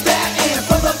 and Staten,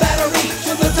 from the Battery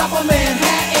to the top of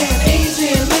Manhattan.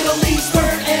 Asian, Middle Eastern,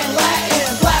 and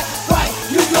Latin. Black, white,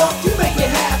 New York, you make it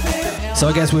happen. So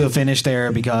I guess we'll finish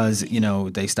there because,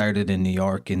 they started in New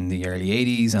York in the early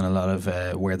 80s, and a lot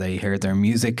of where they heard their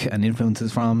music and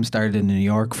influences from started in New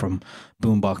York, from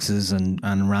boomboxes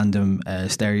and random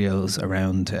stereos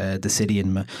around the city,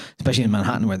 especially in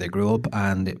Manhattan where they grew up,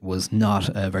 and it was not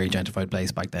a very gentrified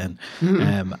place back then.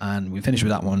 And we finished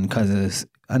with that one because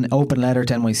An Open Letter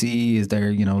to NYC is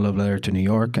their, love letter to New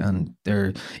York, and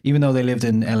even though they lived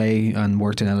in LA and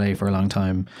worked in LA for a long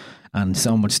time, and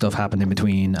so much stuff happened in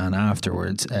between and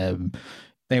afterwards,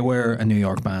 they were a New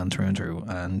York band through and through,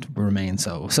 and remain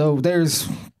so. So there's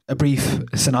a brief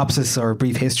synopsis or a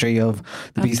brief history of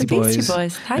the Beastie Boys. Beastie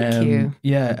Boys, thank you.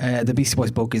 Yeah, the Beastie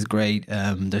Boys book is great.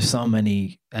 There's so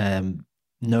many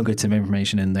nuggets of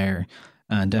information in there,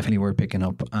 and definitely worth picking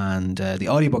up. And the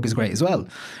audiobook is great as well.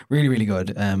 Really, really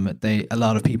good. A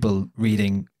lot of people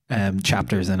reading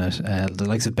chapters in it. The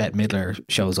likes of Bette Midler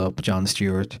shows up, Jon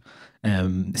Stewart,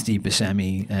 Steve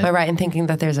Buscemi. Am I right in thinking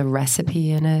that there's a recipe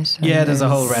in it? Yeah, there's a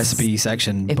whole recipe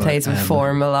section. It plays with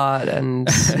form a lot, and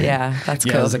yeah, that's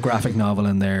cool. Yeah, there's a graphic novel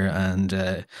in there,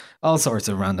 and all sorts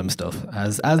of random stuff,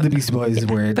 as the Beastie Boys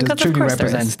were. It truly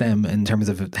represents them in terms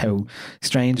of how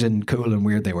strange and cool and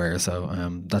weird they were. So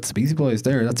that's the Beastie Boys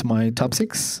there. That's my top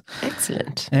 6.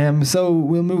 Excellent. So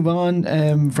we'll move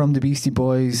on from the Beastie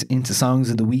Boys into songs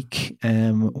of the week.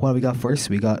 What have we got first?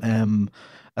 We got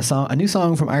a new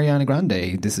song from Ariana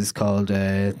Grande. This is called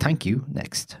Thank You,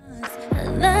 next.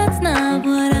 That's not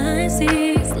what I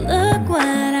see. So look what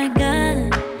I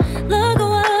got. Look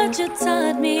what you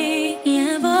taught me.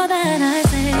 Yeah, for that I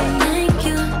say thank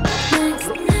you. Next,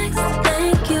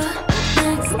 thank you.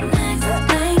 Next,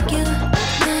 thank you.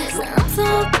 Next, I'm so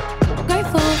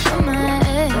grateful for my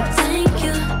ex. Thank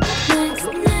you. Next,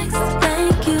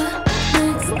 thank you.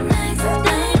 Next,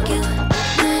 thank you.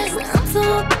 Next, I'm so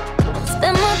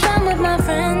spend more time with my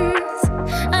friends.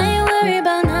 I ain't worried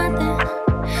about nothing.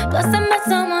 Plus I met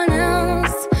someone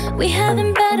else. We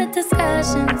having better of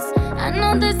discussions. I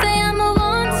know they say I move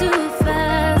on too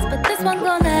fast, but this one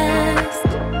gon' last.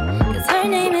 Cause her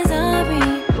name is Ari,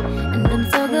 and I'm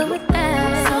so good with that.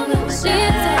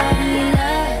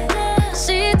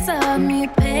 She taught me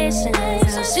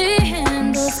patience, how she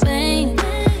handles pain.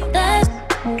 That's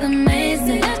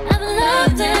amazing. I've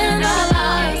loved and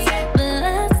lost, but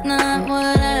that's not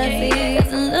what I see.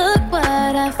 'Cause look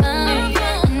what I found.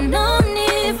 No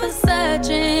need for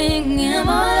searching. And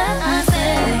all that I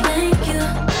say, thank you,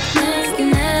 thank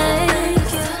you,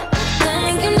 thank you,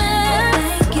 thank you,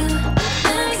 thank you,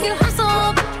 thank you. I'm so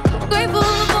grateful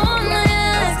for my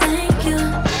life. Thank you,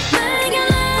 thank you,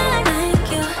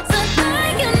 thank you, so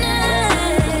thank you,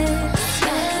 next.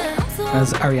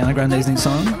 As Ariana Grande's new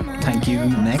song, Thank You,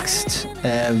 Next.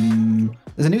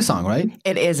 There's a new song, right?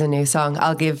 It is a new song.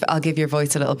 I'll give your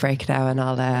voice a little break now, and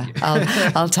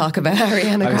I'll talk about Ariana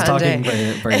Grande. I was talking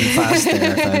very, very fast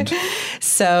there, I found.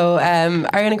 So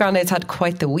Ariana Grande's had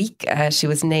quite the week. She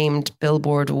was named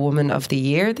Billboard Woman of the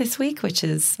Year this week, which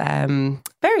is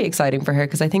very exciting for her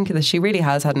because I think that she really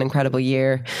has had an incredible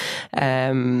year.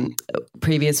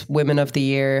 Previous Women of the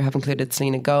Year have included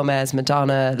Selena Gomez,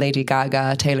 Madonna, Lady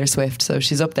Gaga, Taylor Swift. So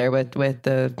she's up there with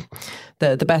the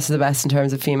best of the best in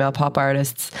terms of female pop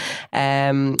artists.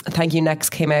 Thank You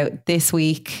Next came out this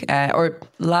week or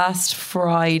last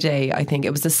Friday, I think.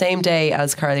 It was the same day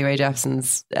as Carly Rae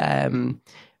Jepsen's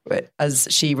as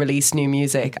she released new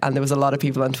music, and there was a lot of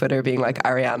people on Twitter being like,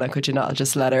 Ariana, could you not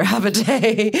just let her have a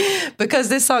day? Because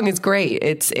this song is great.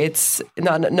 It's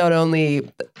not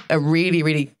only a really,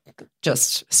 really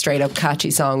just straight up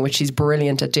catchy song, which she's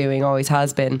brilliant at doing, always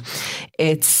has been.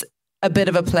 It's a bit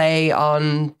of a play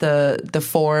on the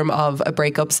form of a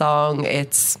breakup song.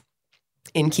 It's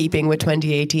in keeping with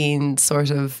 2018 sort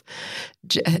of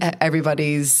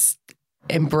everybody's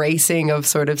embracing of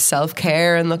sort of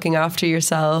self-care and looking after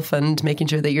yourself and making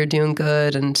sure that you're doing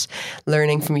good and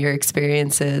learning from your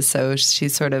experiences. So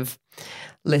she's sort of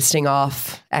listing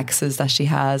off exes that she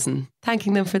has and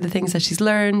thanking them for the things that she's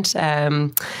learned.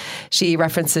 She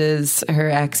references her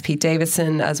ex Pete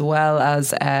Davidson as well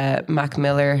as Mac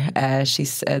Miller.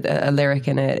 She's a lyric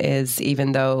in it is,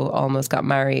 even though almost got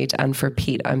married, and for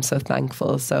Pete I'm so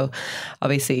thankful. So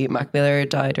obviously Mac Miller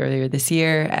died earlier this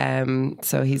year,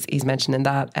 so he's mentioning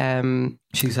that.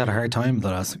 She's had a hard time the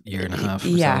last year and a half.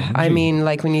 Yeah, so, I mean,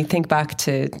 like when you think back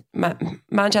to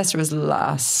Manchester was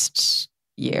last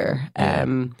year.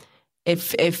 It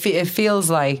feels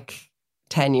like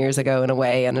 10 years ago in a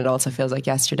way, and it also feels like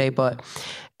yesterday, but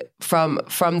from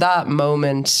that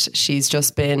moment she's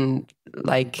just been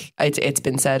like, it's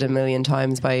been said a million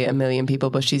times by a million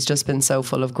people, but she's just been so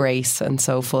full of grace and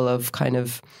so full of kind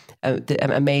of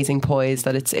amazing poise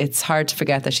that it's hard to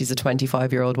forget that she's a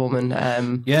 25-year-old woman.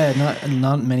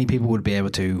 Not many people would be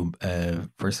able to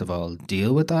first of all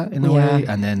deal with that in a way,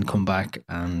 and then come back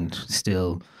and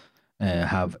still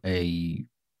have a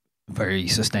very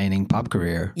sustaining pop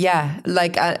career. Yeah,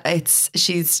 like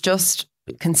she's just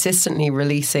consistently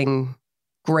releasing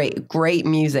great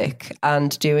music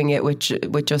and doing it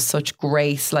with just such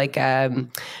grace. Like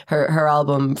her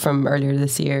album from earlier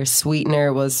this year,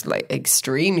 Sweetener, was like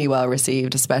extremely well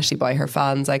received, especially by her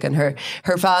fans. Like, and her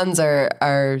fans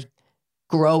are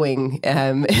growing.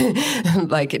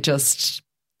 Like it just,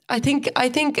 I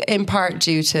think in part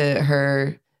due to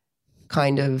her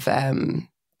kind of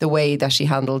the way that she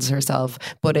handles herself,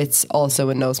 but it's also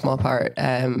in no small part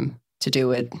to do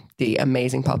with the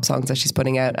amazing pop songs that she's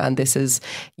putting out. And this is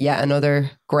yet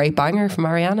another great banger from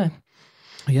Ariana.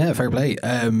 Yeah, fair play.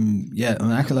 And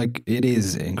actually, like, it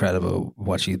is incredible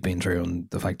what she's been through, and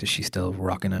the fact that she's still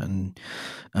rocking it and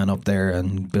up there,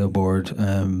 and Billboard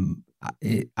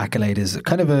accolade is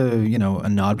kind of a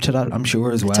nod to that, I'm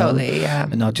sure, as well. Totally, yeah.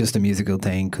 And not just a musical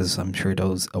thing, because I'm sure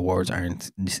those awards aren't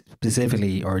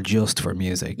specifically or just for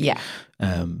music. Yeah.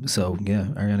 So yeah,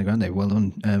 Ariana Grande, well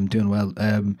done, doing well.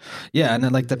 Yeah, and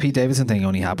then like the Pete Davidson thing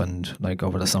only happened like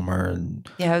over the summer, and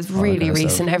yeah, it was really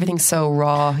recent. Everything's so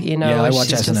raw, you know. Yeah, I watch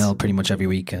SNL pretty much every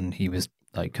week, and he was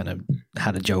like kind of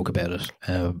had a joke about it.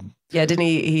 Yeah, didn't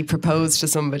he proposed to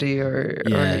somebody or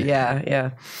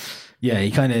yeah. Yeah,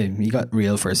 he got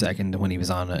real for a second when he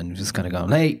was on it, and just kind of going,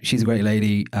 hey, she's a great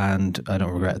lady and I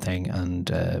don't regret a thing, and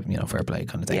fair play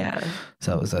kind of thing. Yeah.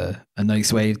 So it was a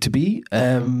nice way to be.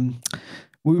 Will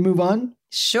we move on?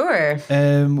 Sure.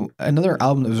 Another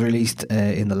album that was released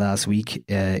in the last week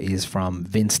is from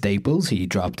Vince Staples. He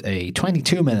dropped a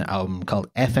 22-minute album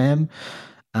called FM,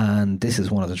 and this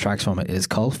is one of the tracks from it. It is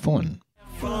called Fun.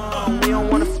 We don't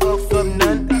want to fuck up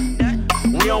none.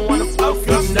 We don't want to fuck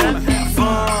up none.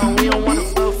 Fun. We don't want to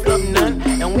fuck up none.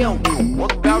 And we don't give a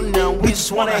fuck about none. We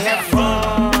just want to have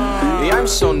fun. Yeah, I'm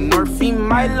so Northy,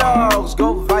 my my logs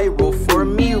go viral for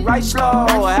me, right slow.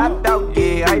 Hap out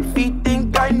gay, I think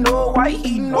I know why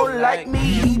he no like me.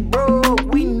 He broke,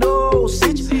 we know,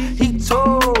 sitch. He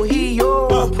told, he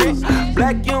old prince.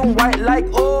 Black and white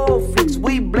like old flicks.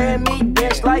 We blend me,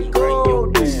 dance like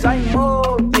gold. This I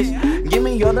know this. Give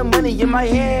me all the money in my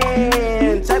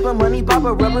hand. Type of money, pop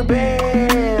a rubber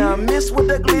band. Miss with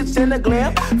the glitz and the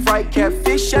glam. Fried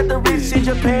catfish at the Ritz in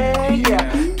Japan.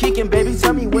 Yeah, kicking baby,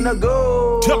 tell me when to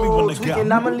go. Tell me when to go.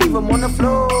 Tweaking, I'ma leave him on the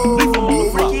floor. Leave him on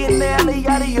the floor. Ricky in the alley,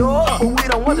 out of York. But we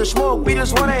don't want to smoke, we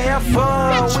just wanna have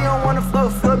fun. We don't wanna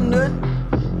fluff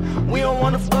nothing. We don't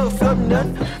wanna fluff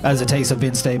nothing. As a taste of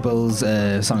Vince Staples'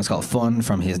 song is called Fun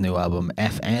from his new album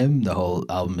FM. The whole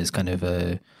album is kind of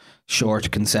a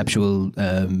short conceptual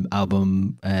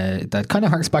album that kind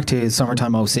of harks back to his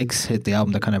Summertime 06 hit, the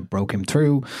album that kind of broke him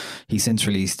through. He's since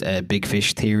released Big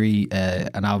Fish Theory,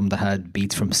 an album that had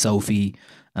beats from Sophie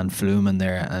and Flume in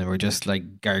there, and we're just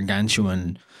like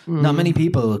gargantuan. Not many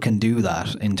people can do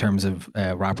that in terms of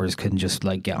rappers can just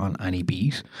like get on any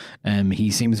beat.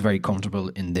 He seems very comfortable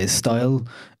in this style.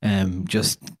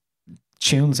 Just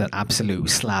tunes that absolute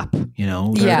slap, you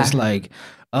know. They're just like,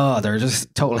 oh, they're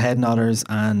just total head nodders,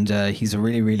 and he's a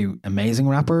really, really amazing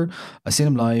rapper. I seen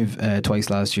him live twice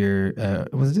last year.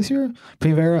 Was it this year?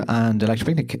 Primavera and Electric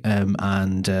Picnic,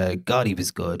 and God, he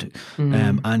was good.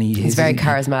 And he's very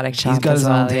charismatic. He's got his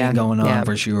own thing going on Yeah.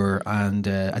 for sure. And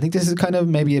I think this is kind of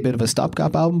maybe a bit of a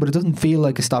stopgap album, but it doesn't feel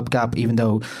like a stopgap, even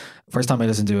though first time I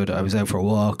listened to it, I was out for a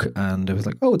walk and I was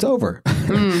like, oh, it's over.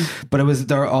 But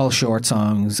they're all short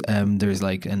songs. There's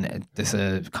like this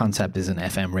concept is an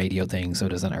FM radio thing, so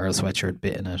there's an Earl Sweatshirt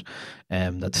bit in it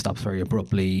that stops very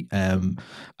abruptly. I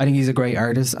think he's a great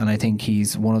artist, and I think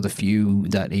he's one of the few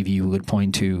that if you would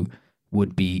point to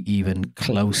would be even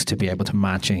close to be able to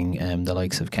matching the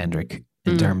likes of Kendrick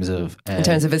in terms of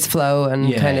his flow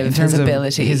and kind of his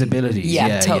ability. His abilities.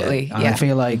 Yeah, totally. Yeah. And I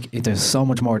feel like there's so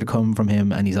much more to come from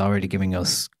him, and he's already giving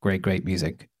us great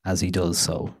music as he does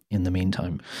so in the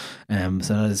meantime.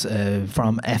 So that is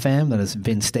from FM, that is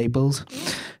Vince Staples.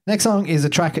 Next song is a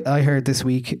track I heard this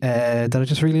week that I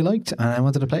just really liked, and I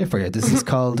wanted to play it for you. This is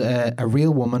called A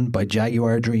Real Woman by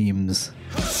Jaguar Dreams.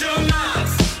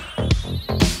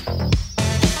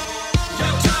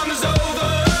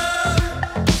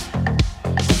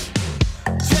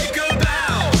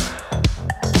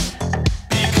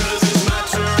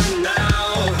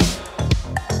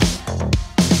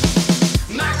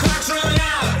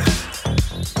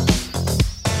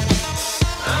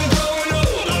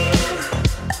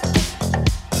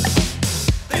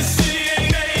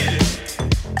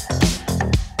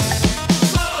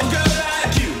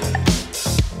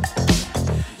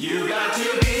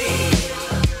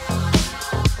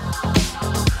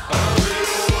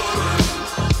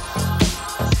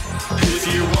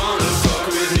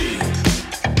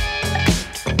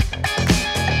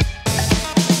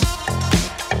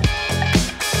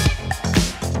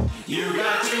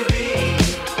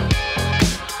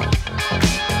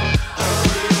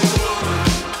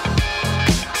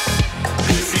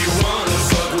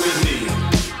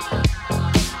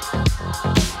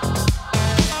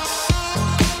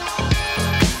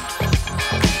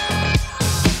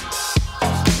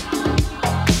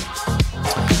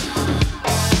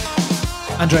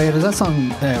 Andrea, does that song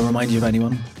remind you of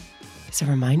anyone? Does it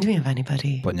remind me of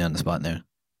anybody? Putting you on the spot there.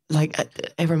 Like,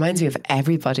 it reminds me of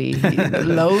everybody.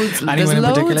 Loads. Anyone There's in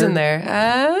loads particular? in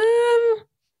there.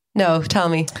 No, tell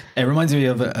me. It reminds me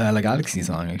of a Galaxy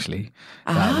song, actually.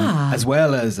 As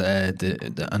well as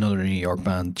another New York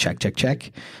band, Check Check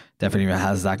Check. Definitely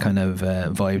has that kind of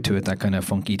vibe to it, that kind of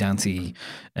funky, dancey,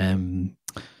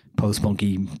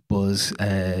 post-punky buzz.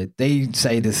 They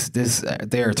say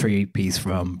they're a three-piece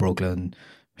from Brooklyn.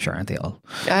 Sure, aren't they all?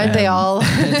 Aren't they all?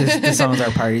 The song's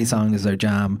our party song, is their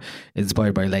jam. It's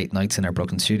inspired by late nights in our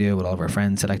Brooklyn studio with all of our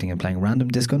friends selecting and playing random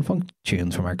disco and funk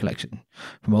tunes from our collection.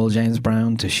 From old James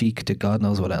Brown to Chic to God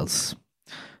knows what else.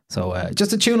 So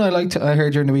just a tune I liked, I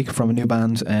heard during the week from a new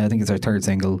band. I think it's our third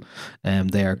single.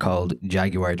 They are called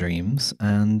Jaguar Dreams.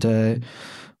 And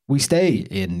we stay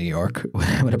in New York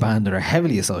with a band that are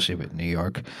heavily associated with New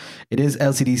York. It is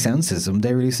LCD Sound System.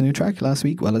 They released a new track last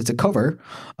week. Well, it's a cover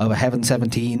of a Heaven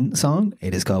 17 song.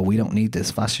 It is called We Don't Need This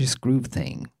Fascist Groove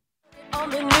Thing. On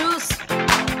the news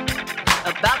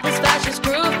about this fascist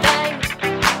groove thing,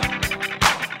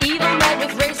 evil men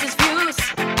with racist views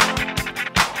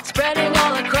spreading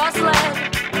all across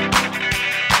land.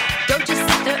 Don't just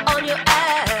sit there on your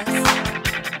ass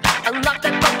and lock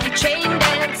that funky chain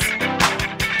dance.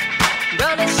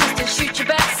 Run it's just to shoot your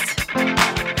best.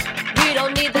 We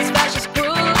don't need this fascist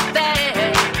groove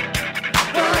thing.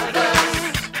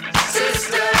 Brothers,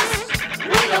 sisters,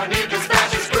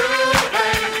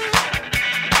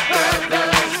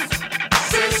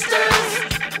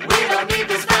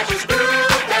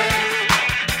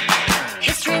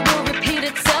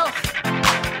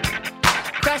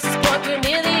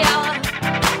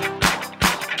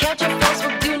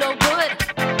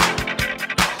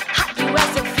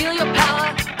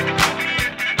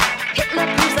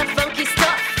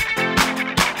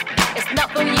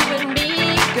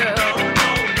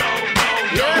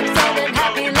 from some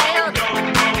unhappy land.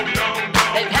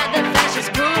 They've had the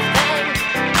fascist groove thing.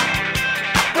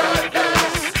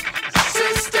 Brothers,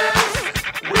 sisters,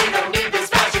 we don't need this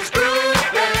fascist groove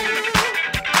thing.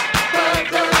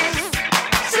 Brothers,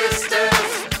 sisters,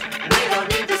 we don't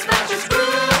need this fascist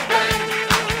groove thing.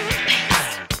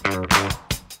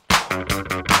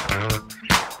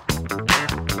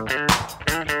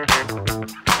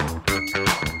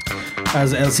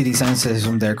 As LCD Sound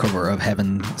System, their cover of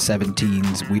Heaven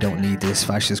 17's We Don't Need This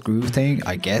Fascist Groove thing,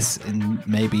 I guess, in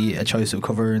maybe a choice of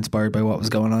cover inspired by what was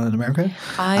going on in America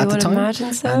I at the would time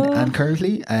imagine so. and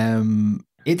currently.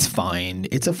 It's fine.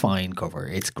 It's a fine cover.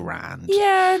 It's grand.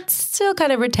 Yeah, it still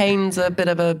kind of retains a bit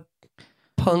of a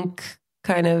punk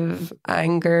kind of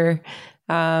anger.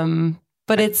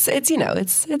 But it's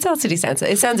LCD Sound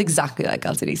System. It sounds exactly like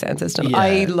LCD Sound System. Yeah.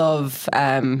 I love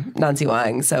Nancy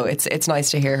Wang, so it's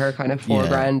nice to hear her kind of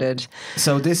foregrounded.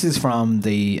 So this is from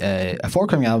the a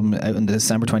forthcoming album out on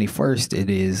December 21st. It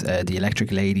is the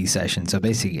Electric Lady session. So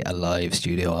basically a live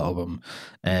studio album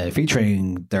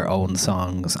featuring their own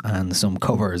songs and some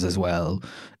covers as well.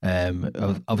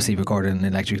 Obviously recorded in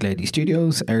Electric Lady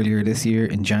Studios earlier this year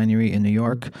in January in New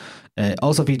York.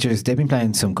 Also features, they've been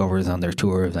playing some covers on their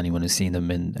tour. If anyone has seen them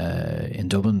in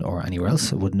Dublin or anywhere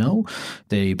else would know,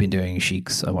 they've been doing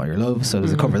Chic's I Want Your Love, so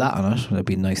there's a cover of that on it. It'd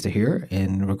be nice to hear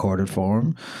in recorded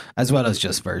form, as well as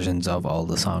just versions of all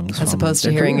the songs. As opposed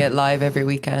to hearing it live every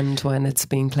weekend when it's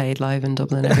being played live in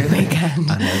Dublin every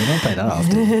weekend. I know, they don't play that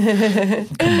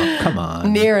often. Come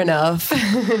on. Near enough.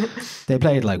 They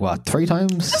played like what, 3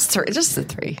 times? Just the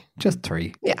 3. Just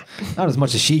 3. Yeah. Not as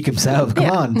much as Chic himself.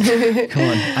 Come on.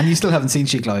 And you still haven't seen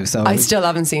Chic live, so I still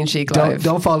haven't seen Chic live.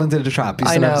 Don't fall into the trap. You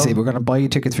still I have to know. see. We're going to buy you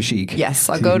tickets for Chic. Yes,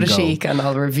 I'll So go you to can Chic and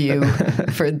I'll review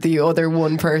for the other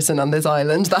one person on this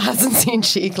island that hasn't seen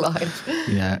Chic live.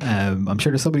 Yeah, I'm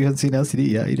sure there's somebody who hasn't seen LCD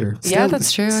yet either. Yeah,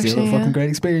 that's true, Still actually, a fucking yeah. great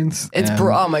experience. It's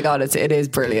oh my god, it is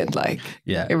brilliant. Like,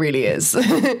 Yeah. it really is.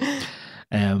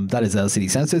 That is LCD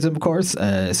Sound System, of course.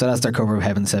 So that's their cover of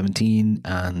Heaven 17,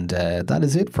 and that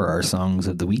is it for our songs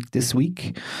of the week this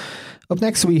week. Up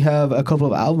next, we have a couple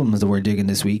of albums that we're digging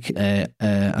this week.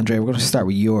 Andrea, we're going to start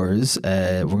with yours.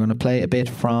 We're going to play a bit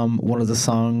from one of the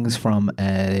songs from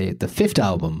the 5th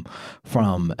album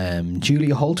from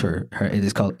Julia Holter. It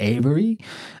is called Avery,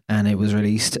 and it was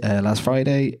released last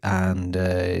Friday, and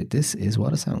this is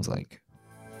what it sounds like.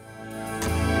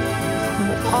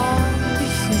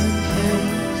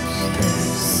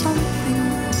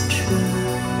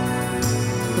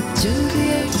 Do the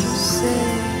angels say?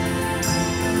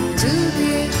 Do the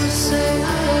angels say?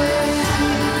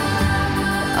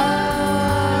 I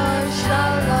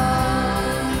shall love,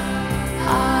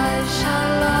 I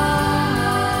shall love,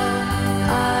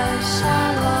 I shall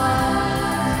love,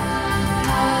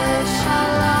 I shall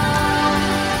love,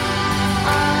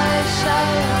 I shall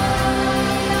love,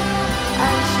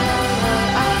 I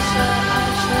shall love,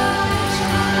 I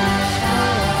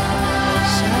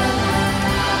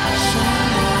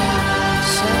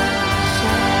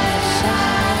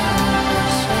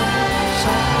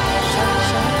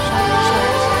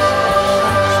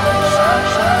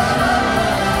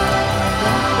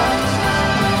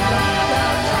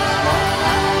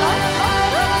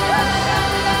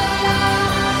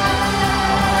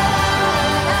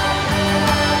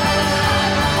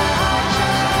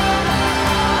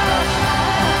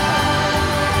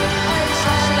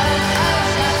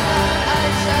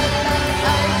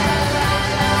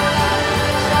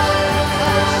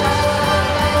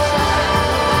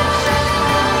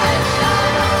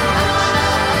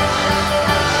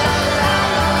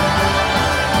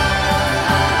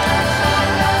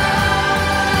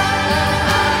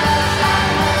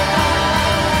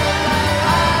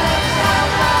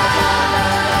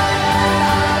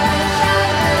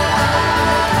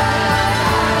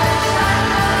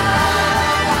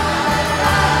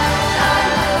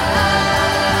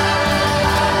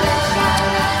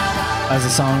As a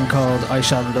song called I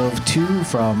Shall Love Too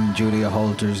from Julia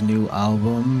Holter's new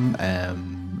album.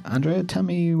 Andrea, tell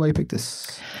me why you picked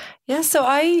this. Yeah, so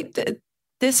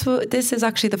this is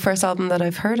actually the first album that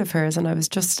I've heard of hers, and I was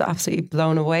just absolutely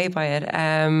blown away by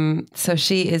it. So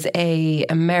she is a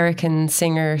American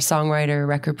singer, songwriter,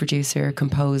 record producer,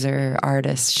 composer,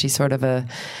 artist. She's sort of a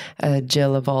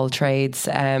Jill of all trades,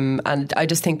 and I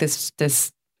just think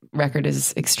this record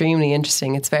is extremely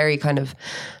interesting. It's very kind of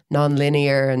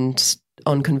non-linear and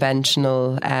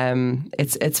unconventional.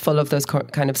 It's full of those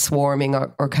kind of swarming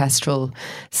orchestral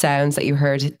sounds that you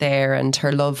heard there, and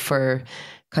her love for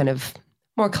kind of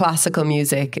more classical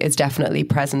music is definitely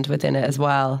present within it as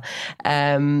well.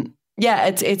 Yeah,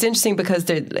 it's interesting because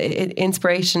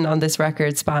inspiration on this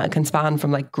record can span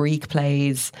from like Greek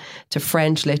plays to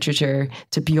French literature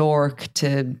to Bjork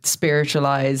to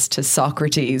Spiritualized to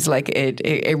Socrates. Like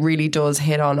it really does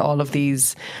hit on all of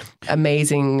these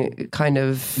amazing kind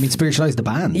of. I mean, Spiritualized the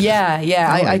band. Yeah.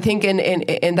 I think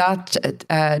in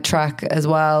that track as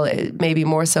well, maybe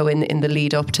more so in the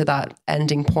lead up to that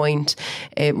ending point,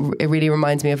 it really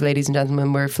reminds me of Ladies and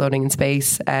Gentlemen, We're Floating in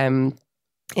Space.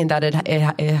 In that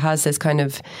it has this kind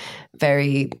of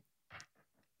very,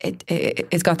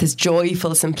 it's got this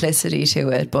joyful simplicity to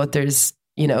it, but there's,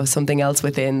 you know, something else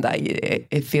within that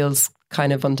it feels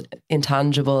kind of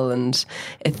intangible and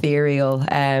ethereal.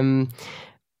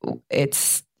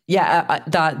 It's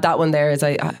that one there is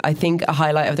I think a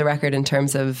highlight of the record in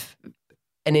terms of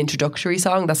an introductory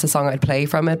song. That's the song I'd play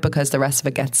from it because the rest of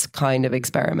it gets kind of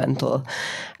experimental.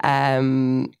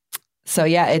 So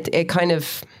yeah, it kind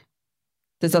of.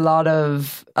 There's a lot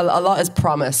is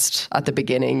promised at the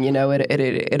beginning, you know.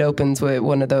 It opens with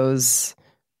one of those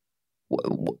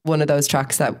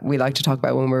tracks that we like to talk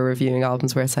about when we're reviewing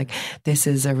albums, where it's like, this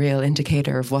is a real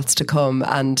indicator of what's to come,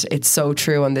 and it's so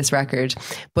true on this record.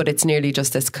 But it's nearly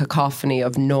just this cacophony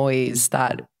of noise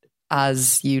that,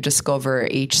 as you discover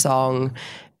each song,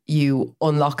 you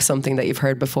unlock something that you've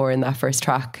heard before in that first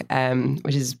track,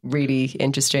 which is really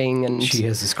interesting. And she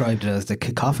has described it as the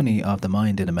cacophony of the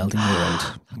mind in a melting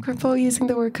world. We're both using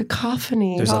the word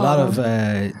cacophony. There's a lot of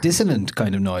dissonant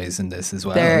kind of noise in this as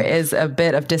well. There is a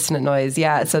bit of dissonant noise,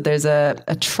 yeah. So there's a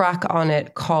track on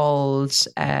it called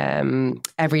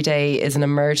Every Day is an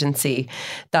Emergency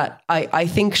that I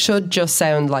think should just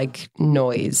sound like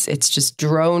noise. It's just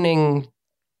droning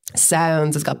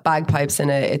sounds. It's got bagpipes in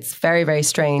it. It's very, very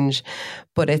strange,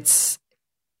 but it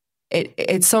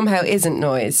somehow isn't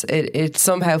noise. It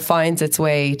somehow finds its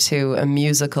way to a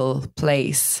musical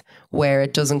place where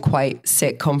it doesn't quite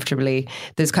sit comfortably.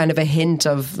 There's kind of a hint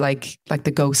of like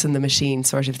the Ghost in the Machine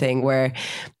sort of thing, where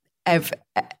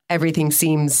everything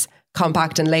seems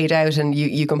compact and laid out, and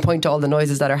you can point to all the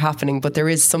noises that are happening, but there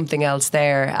is something else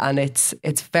there, and it's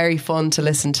very fun to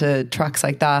listen to tracks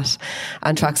like that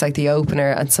and tracks like the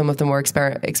opener and some of the more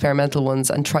experimental ones,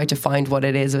 and try to find what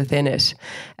it is within it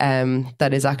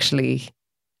that is actually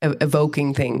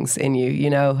evoking things in you, you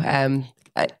know.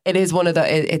 It is one of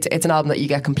the. It's an album that you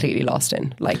get completely lost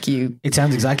in. Like you, it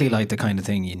sounds exactly like the kind of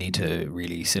thing you need to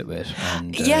really sit with.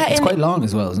 And it's quite long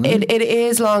as well, isn't it? It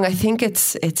is long. I think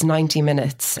it's 90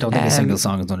 minutes. I don't think a single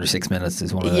song is under 6 minutes.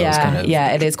 Is one of those kind of.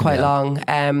 Yeah, it is quite long.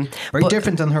 Very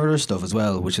different than her other stuff as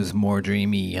well, which is more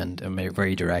dreamy and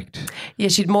very direct. Yeah,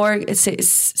 she'd more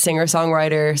singer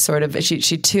songwriter sort of.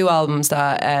 She'd 2 albums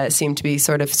that seem to be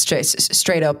sort of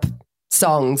straight up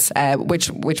songs,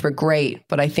 which were great,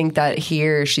 but I think that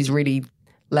here she's really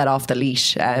let off the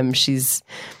leash. It's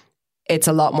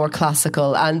a lot more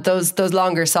classical, and those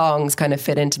longer songs kind of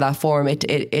fit into that form.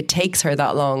 It takes her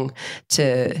that long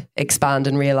to expand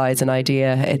and realize an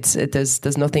idea.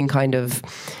 There's nothing kind of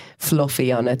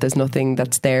fluffy on it. There's nothing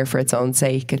that's there for its own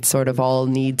sake. It sort of all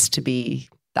needs to be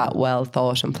that well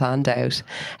thought and planned out.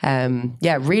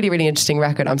 Really, really interesting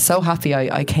record. I'm so happy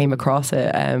I came across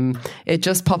it. It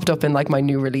just popped up in like my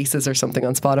new releases or something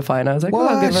on Spotify, and I was like, what?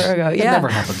 Oh, I'll give her a go. It never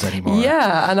happens anymore.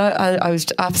 Yeah, and I was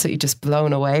absolutely just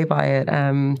blown away by it.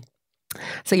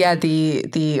 So yeah,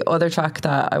 the other track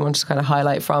that I want to kind of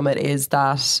highlight from it is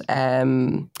that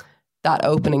that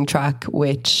opening track,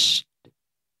 which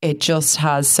it just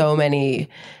has so many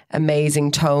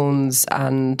amazing tones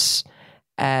and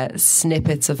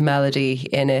snippets of melody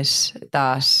in it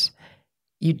that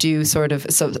you do sort of,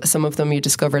 so some of them you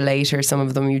discover later, some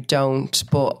of them you don't,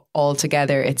 but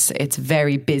altogether it's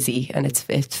very busy, and it's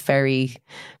very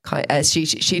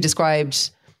she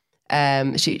described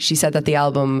she said that the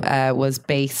album was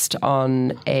based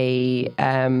on a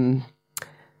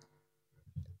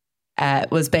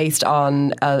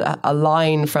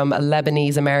line from a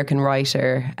Lebanese American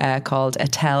writer called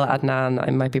Etel Adnan.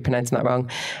 I might be pronouncing that wrong.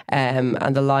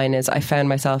 And the line is, "I found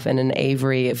myself in an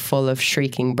aviary full of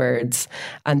shrieking birds."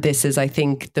 And this is, I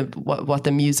think, what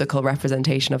the musical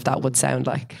representation of that would sound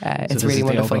like. It's really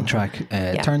wonderful. The opening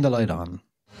track. Turn the light on.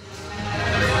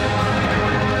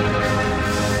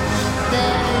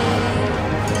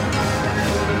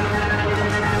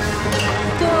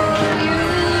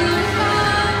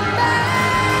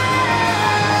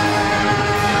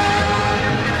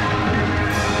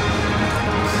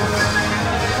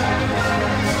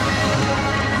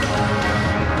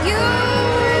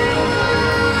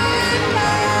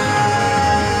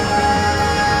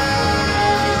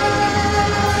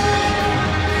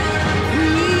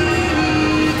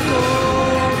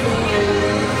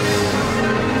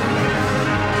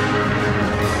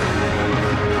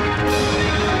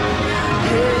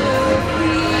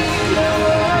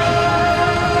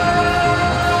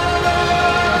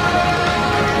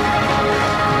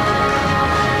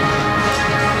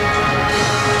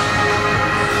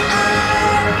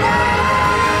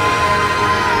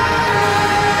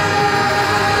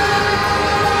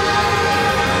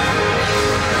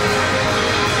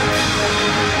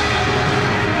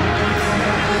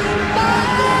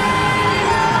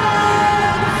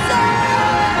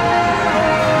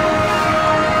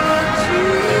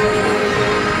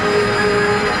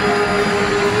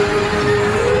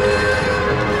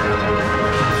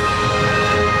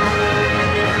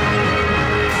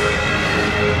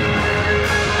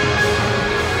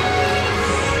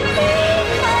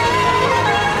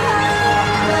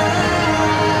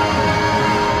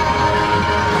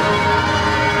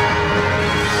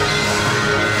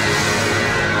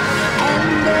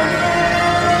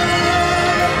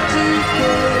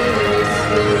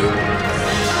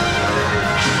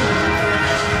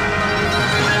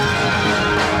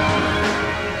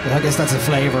 I guess that's a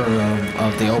flavour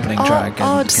of the opening track. and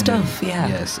Odd kind stuff, yeah.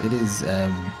 Yes, it is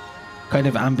kind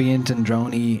of ambient and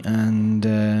droney and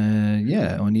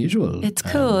unusual. It's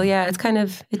cool, yeah.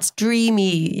 It's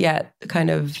dreamy yet kind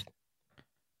of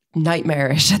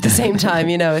nightmarish at the same time.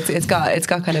 It's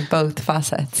got kind of both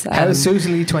facets. How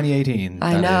suitably 2018.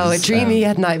 I know, is, dreamy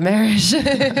yet nightmarish.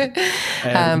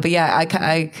 But yeah,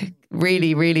 I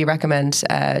really, really recommend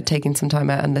taking some time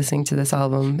out and listening to this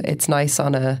album. It's nice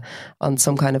on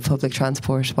some kind of public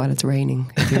transport while it's raining,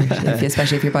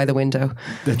 especially if you're by the window.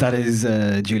 That is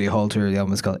Julia Holter. The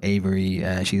album is called Avery.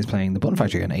 She is playing the Bun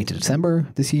Factory on 8th of December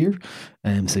this year.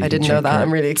 So I didn't know that.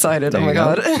 I'm really excited. Oh my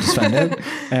God. Just found out.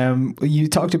 You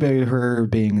talked about her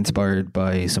being inspired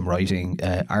by some writing.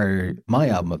 My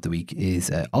album of the week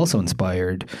is also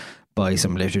inspired by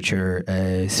some literature,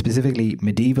 specifically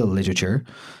medieval literature.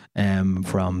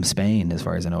 From Spain, as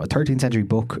far as I know, a 13th century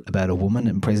book about a woman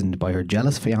imprisoned by her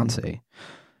jealous fiancé,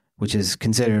 which is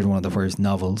considered one of the first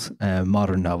novels,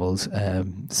 modern novels.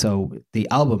 So the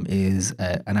album is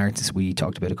an artist we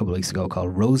talked about a couple of weeks ago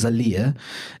called Rosalia.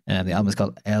 The album is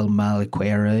called El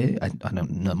Malquere. I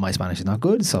don't know, my Spanish is not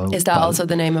good. So is that also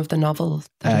the name of the novel?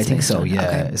 I think so,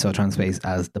 yeah. Okay. So it translates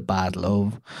as The Bad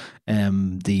Love.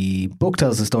 The book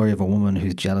tells the story of a woman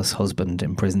whose jealous husband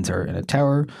imprisons her in a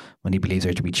tower. When he believes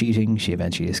her to be cheating, she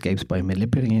eventually escapes by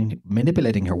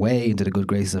manipulating her way into the good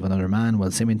graces of another man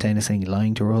while simultaneously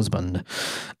lying to her husband.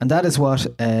 And that is what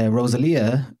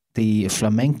Rosalia, the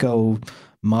flamenco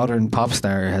modern pop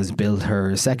star, has built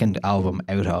her second album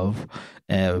out of.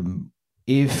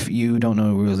 If you don't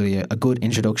know Rosalia, a good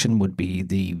introduction would be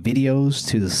the videos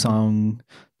to the song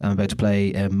I'm about to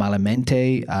play,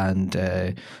 Malamente, and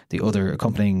the other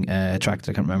accompanying track that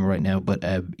I can't remember right now. But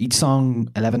each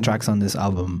song, 11 tracks on this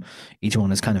album, each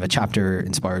one is kind of a chapter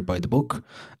inspired by the book.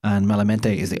 And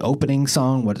Malamente is the opening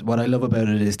song. What I love about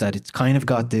it is that it's kind of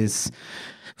got this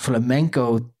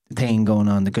flamenco thing going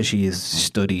on because she has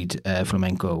studied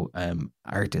flamenco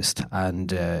artist,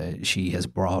 and she has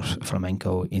brought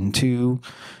flamenco into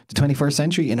the 21st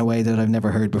century in a way that I've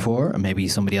never heard before, or maybe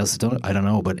somebody else has done it, I don't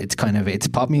know, but it's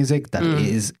pop music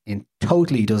that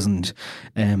totally doesn't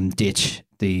ditch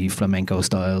the flamenco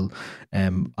style.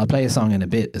 I'll play a song in a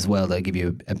bit as well that'll give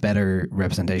you a better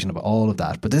representation of all of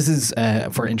that, but this is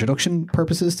for introduction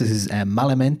purposes, this is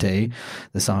Malamente,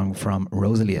 the song from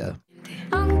Rosalia.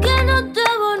 Aunque no esté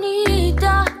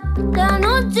bonita, la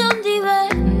noche donde ve,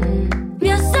 voy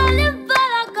a salir para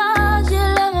la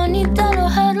calle, la manita,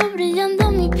 los aros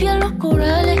brillando, mi piel, los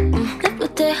corales.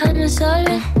 Después dejarme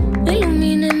salen, me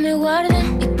iluminen, me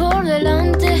guarden y por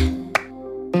delante.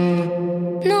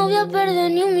 No voy a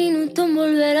perder ni un minuto en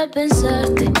volver a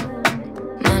pensarte.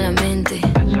 Malamente,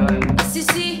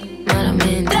 sí,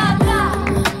 malamente.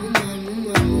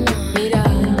 Mira.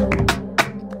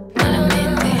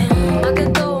 Que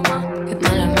toma, que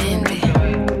malamente.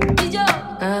 Y yo,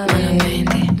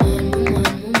 malamente.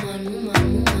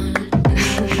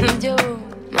 Y yo,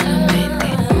 malamente.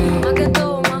 Que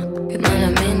toma, que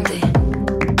malamente.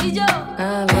 Y yo,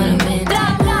 malamente.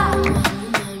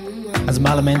 As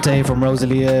Malamente from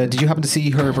Rosalia, did you happen to see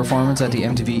her performance at the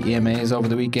MTV EMAs over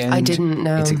the weekend? I didn't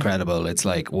know. It's incredible. It's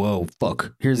like, whoa,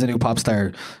 fuck. Here's a new pop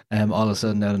star. All of a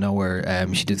sudden, out of nowhere,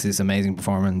 she did this amazing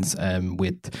performance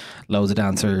with loads of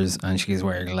dancers, and she's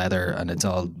wearing leather, and it's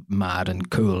all mad and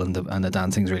cool, and the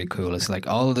dancing's really cool. It's like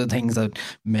all of the things that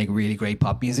make really great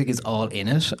pop music is all in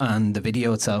it, and the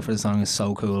video itself for the song is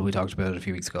so cool. We talked about it a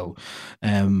few weeks ago.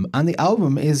 And the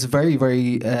album is very,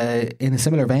 very in a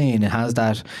similar vein. It has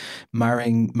that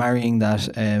marrying that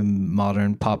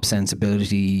modern pop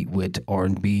sensibility with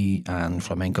R&B and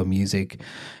flamenco music,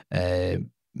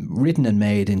 written and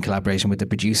made in collaboration with the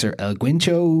producer El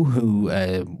Guincho, who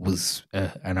was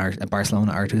a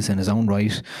Barcelona artist in his own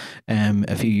right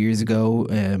a few years ago,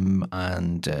 and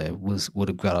would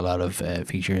have got a lot of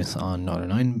features on Northern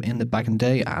Nine back in the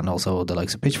day, and also the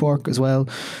likes of Pitchfork as well.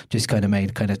 Just kind of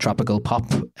made kind of tropical pop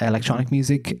electronic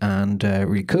music, and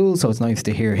really cool. So it's nice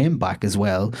to hear him back as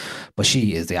well. But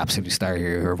she is the absolute star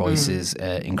here. Her voice is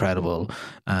incredible,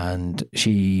 and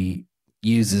she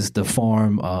uses the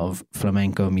form of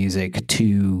flamenco music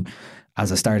as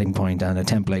a starting point and a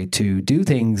template to do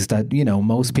things that, you know,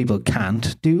 most people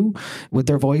can't do with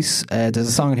their voice. There's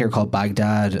a song in here called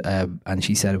Baghdad, and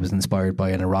she said it was inspired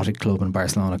by an erotic club in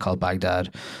Barcelona called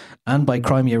Baghdad, and by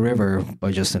Crimea River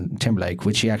by Justin Timberlake,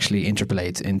 which she actually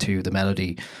interpolates into the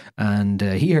melody. And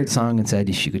he heard the song and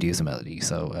said she could use the melody.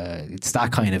 So it's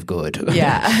that kind of good.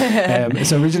 Yeah.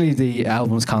 So originally the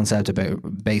album's concept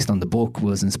based on the book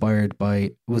was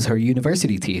her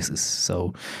university thesis.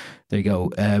 So There you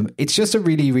go. It's just a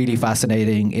really, really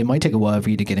fascinating. It might take a while for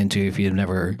you to get into if you've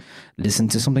never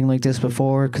listened to something like this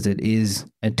before, because it is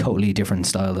a totally different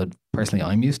style that personally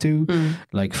I'm used to.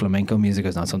 Like flamenco music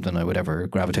is not something I would ever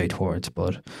gravitate towards,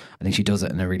 but I think she does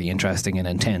it in a really interesting and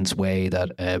intense way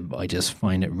that I just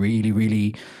find it really,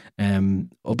 really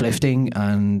uplifting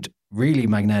and really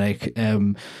magnetic.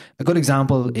 A good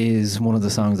example is one of the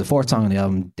songs, the fourth song on the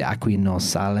album, De Aquí No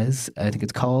Sales, I think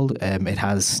it's called. It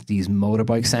has these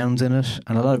motorbike sounds in it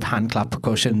and a lot of hand clap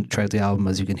percussion throughout the album,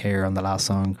 as you can hear on the last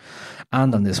song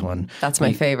and on this one. That's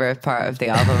my favourite part of the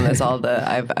album is all the,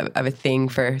 I have a thing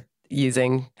for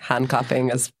using hand clapping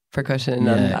as percussion,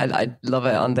 and I love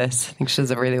it on this. I think she does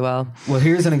it really well. Well,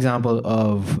 here's an example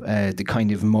of the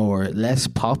kind of more less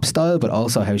pop style, but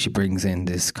also how she brings in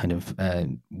this kind of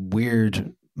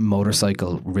weird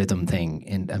motorcycle rhythm thing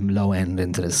in a low end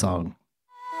into the song.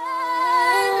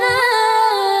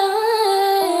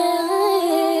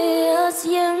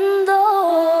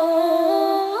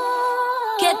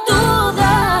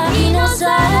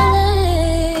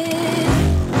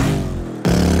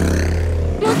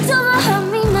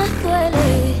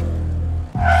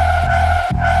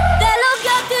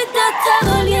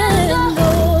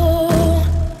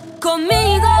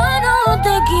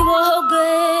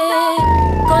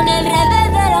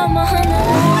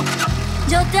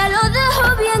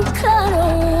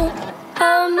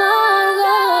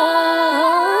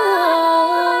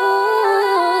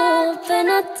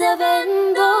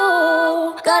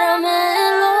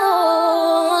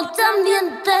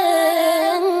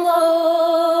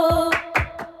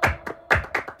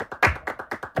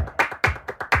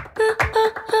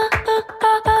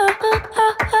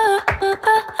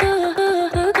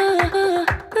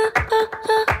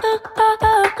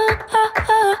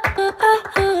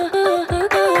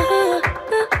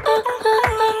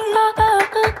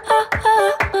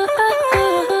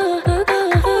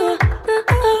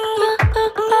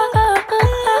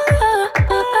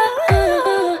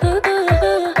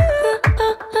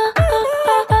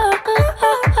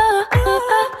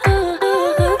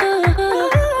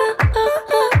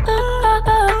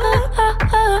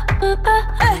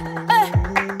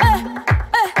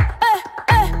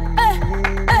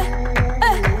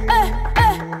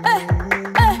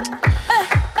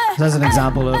 That's an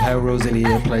example of how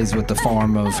Rosalia plays with the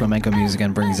form of flamenco music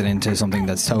and brings it into something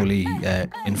that's totally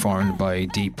informed by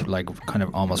deep, like kind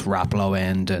of almost rap low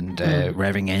end and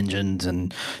revving engines,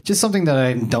 and just something that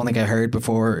I don't think I heard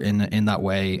before in that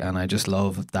way, and I just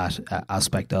love that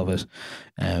aspect of it.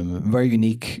 Very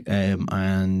unique,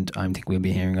 and I think we'll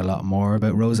be hearing a lot more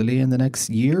about Rosalia in the next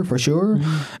year for sure,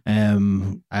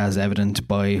 as evident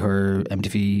by her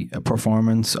MTV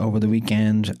performance over the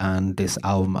weekend and this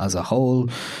album as a whole.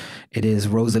 It is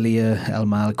Rosalia El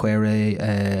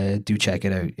Malquere. Do check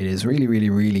it out. It is really, really,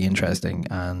 really interesting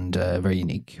and very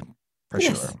unique for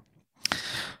sure.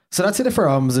 So that's it for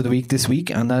albums of the week this week,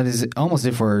 and that is almost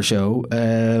it for our show.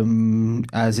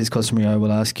 As is customary, I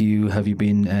will ask you, have you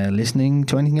been listening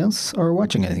to anything else or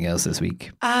watching anything else this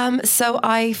week? So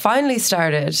I finally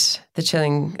started The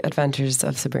Chilling Adventures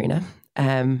of Sabrina.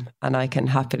 And I can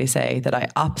happily say that I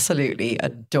absolutely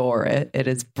adore it. It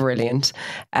is brilliant.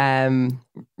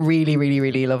 Really, really,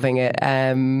 really loving it.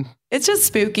 It's just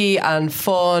spooky and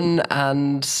fun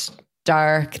and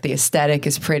dark. The aesthetic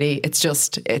is pretty. It's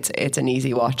an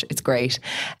easy watch. It's great.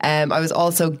 I was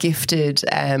also gifted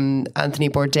Anthony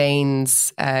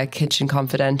Bourdain's Kitchen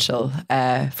Confidential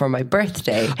for my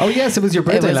birthday. Oh yes, it was your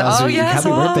birthday last week. Yes, Happy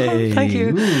birthday. Thank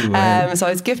you. So I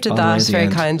was gifted that very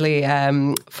kindly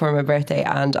for my birthday,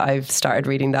 and I've started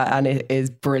reading that, and it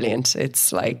is brilliant.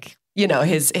 It's like, you know,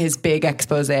 his big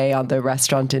expose on the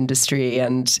restaurant industry,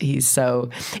 and it's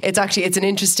an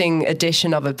interesting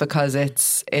edition of it because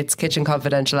it's Kitchen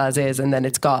Confidential as is, and then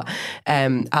it's got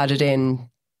added in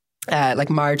like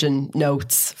margin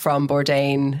notes from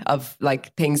Bourdain of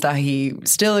like things that he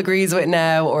still agrees with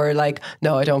now, or like,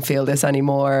 no, I don't feel this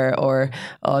anymore, or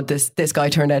oh, this guy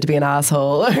turned out to be an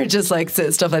asshole, or just like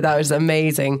stuff like that, which is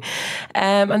amazing.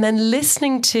 And then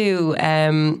listening to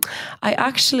I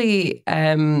actually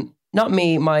not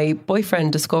me, my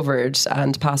boyfriend discovered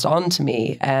and passed on to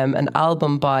me an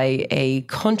album by a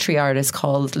country artist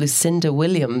called Lucinda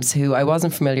Williams, who I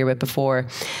wasn't familiar with before.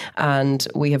 And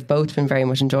we have both been very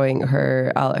much enjoying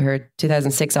her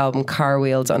 2006 album, Car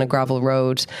Wheels on a Gravel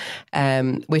Road,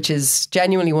 which is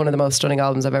genuinely one of the most stunning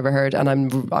albums I've ever heard. And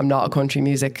I'm not a country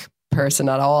music person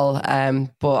at all,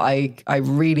 but I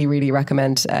really, really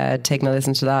recommend taking a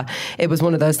listen to that. It was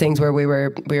one of those things where we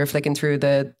were flicking through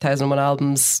the 1001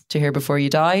 albums to hear before you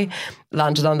die,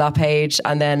 landed on that page,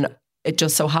 and then it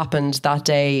just so happened that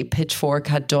day Pitchfork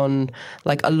had done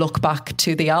like a look back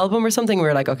to the album or something. We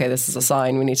were like, okay, this is a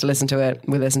sign, we need to listen to it.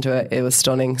 We listened to it, it was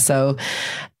stunning. So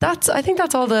I think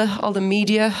that's all the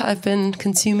media I've been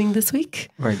consuming this week.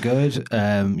 Very good.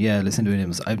 Listen to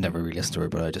Williams. I've never really listened to her,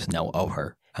 but I just know of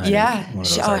her.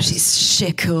 She's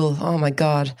shit cool. Oh my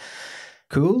God.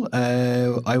 Cool.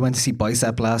 I went to see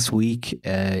Bicep last week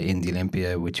in the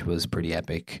Olympia, which was pretty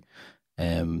epic.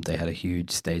 They had a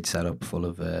huge stage setup full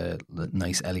of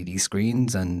nice LED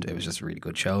screens, and it was just a really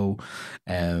good show.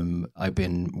 I've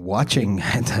been watching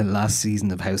the last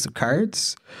season of House of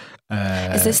Cards.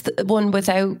 Is this the one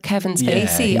without Kevin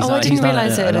Spacey? I didn't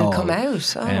realise it had come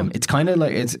out. It's kind of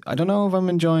like, I don't know if I'm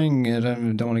enjoying it. I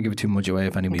don't want to give it too much away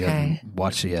if anybody hasn't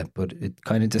watched it yet, but it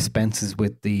kind of dispenses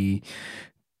with the...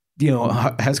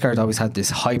 House Cards always had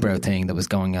this highbrow thing that was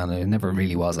going on. It never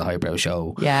really was a highbrow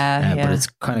show. But it's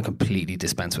kind of completely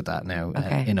dispensed with that now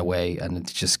in a way, and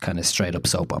it's just kind of straight up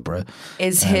soap opera.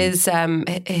 Is his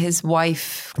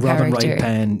wife Robin character, Wright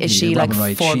Penn? Is she Robin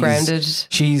like Wright, foregrounded?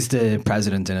 She's the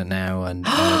president in it now, and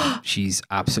she's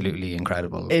absolutely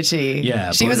incredible. Is she?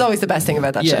 Yeah, she was always the best thing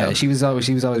about that show. Yeah, she was always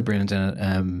brilliant in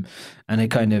it. And it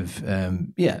kind of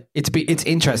it's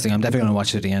interesting. I'm definitely going to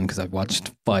watch it at the end because I've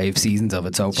watched 5 seasons of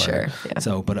it so far. Sure, yeah.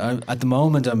 So, but at the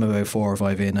moment I'm about 4 or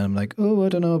 5 in, and I'm like, I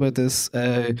don't know about this.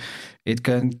 It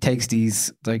kind of takes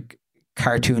these like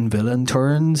cartoon villain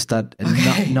turns that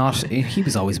not he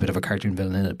was always a bit of a cartoon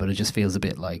villain in it, but it just feels a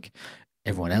bit like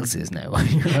everyone else is now.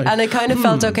 Like, and it kind of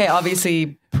felt okay,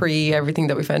 obviously pre everything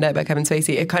that we found out about Kevin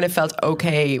Spacey. It kind of felt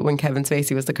okay when Kevin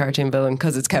Spacey was the cartoon villain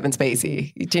because it's Kevin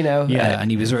Spacey, do you know? Yeah, and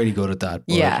he was really good at that.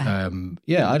 But,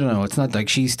 yeah. I don't know. It's not like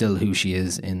she's still who she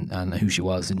is and who she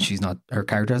was, and she's not, her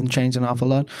character hasn't changed an awful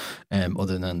lot,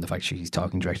 other than the fact she's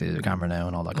talking directly to the camera now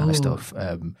and all that kind of stuff.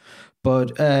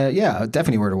 But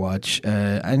definitely worth a watch.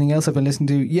 Anything else I've been listening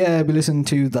to? Yeah, I've been listening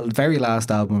to the very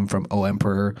last album from O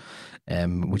Emperor,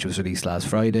 which was released last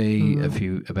Friday.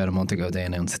 About a month ago, they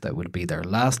announced that would be their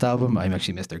last album. I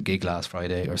actually missed their gig last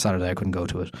Friday or Saturday. I couldn't go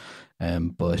to it.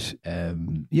 But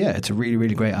it's a really,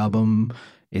 really great album.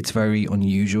 It's very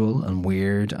unusual and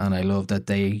weird, and I love that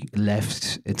they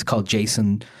left. It's called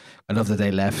Jason. I love that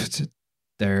they left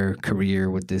their career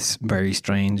with this very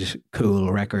strange,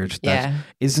 cool record that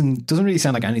doesn't really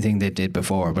sound like anything they did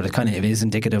before, but it is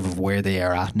indicative of where they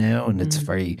are at now, and it's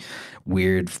very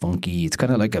weird, funky. It's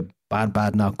kind of like a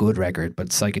bad, not good record, but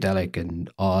psychedelic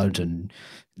and odd, and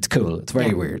it's cool. It's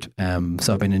very weird.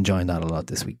 So I've been enjoying that a lot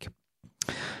this week.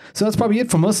 So that's probably it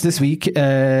from us this week.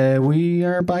 We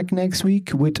are back next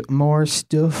week with more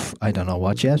stuff. I don't know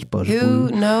what yet, but who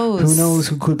knows? Who knows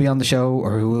who could be on the show,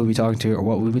 or who we'll be talking to, or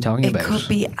what we'll be talking about. It could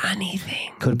be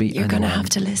anything. Could be. You're going to have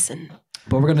to listen.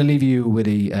 But we're going to leave you with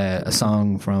a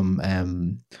song from.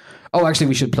 Actually,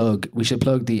 we should plug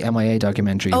the MIA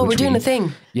documentary. Oh, we're doing a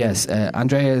thing. Yes,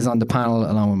 Andrea is on the panel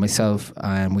along with myself,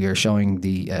 and we are showing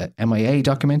the MIA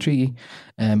documentary.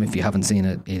 If you haven't seen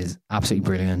it, it is absolutely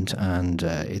brilliant, and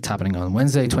it's happening on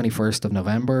Wednesday, 21st of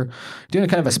November. Doing a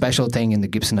kind of a special thing in the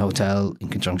Gibson Hotel in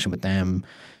conjunction with them.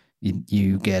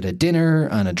 You get a dinner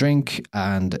and a drink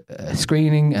and a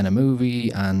screening and a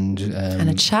movie and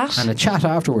a chat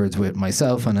afterwards with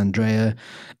myself and Andrea,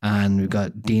 and we've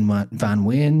got Dean Van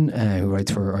Wyn who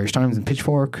writes for Irish Times and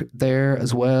Pitchfork there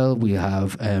as well. We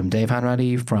have Dave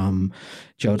Hanratty from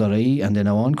Joe.ie and the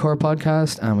No Encore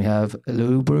podcast, and we have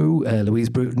Louise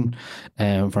Bruton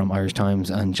from Irish Times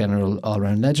and General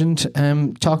All-Round Legend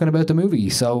talking about the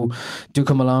movie. So do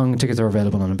come along. Tickets are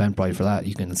available on Eventbrite for that.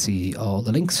 You can see all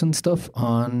the links and stuff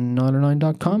on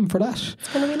Nialler9.com for that.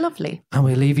 It's going to be lovely. And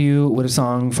we leave you with a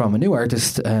song from a new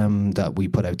artist that we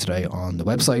put out today on the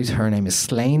website. Her name is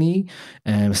Slaney.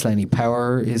 Slaney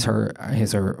Power is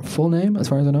her full name as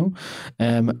far as I know.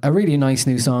 A really nice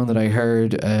new song that I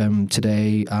heard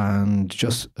today, and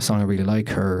just a song I really like.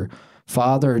 Her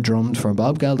father drummed for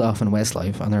Bob Geldof and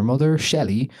Westlife, and her mother,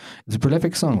 Shelley, is a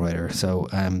prolific songwriter. So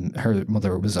her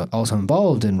mother was also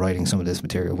involved in writing some of this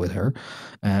material with her.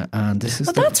 And this is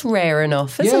that's rare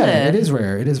enough, isn't it? Yeah, it is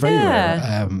rare. It is very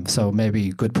rare. So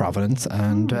maybe good providence.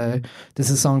 And this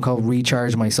is a song called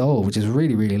Recharge My Soul, which is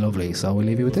really, really lovely. So we'll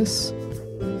leave you with this.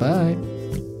 Bye.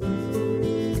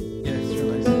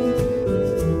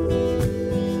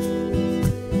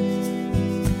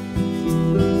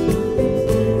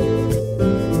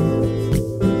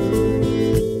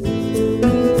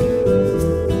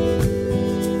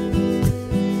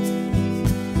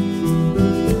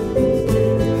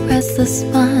 Restless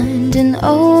mind in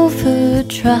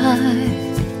overdrive,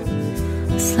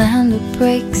 slam the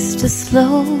brakes to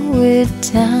slow it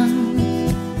down.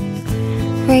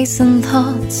 Racing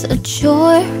thoughts, a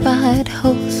joyride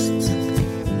host,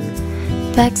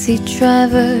 Backseat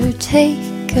driver,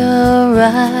 take a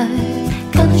ride.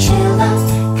 Gonna chill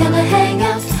out, gonna hang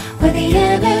out where the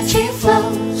energy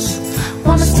flows.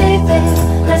 Wanna stay there,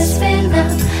 let it spin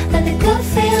out, let the good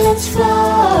feelings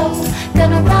flow.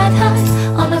 Gonna ride high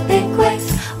on a big wave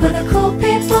where the cool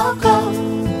people go.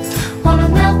 Wanna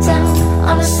melt down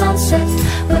on a sunset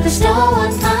where there's no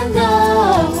one I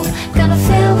know. Gonna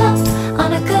fill up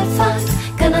on a good vibe,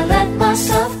 gonna let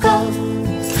myself go.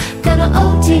 Gonna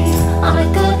OD on a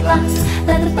good life,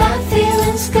 let the bad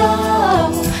feelings go.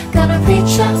 Gonna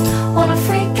reach out, wanna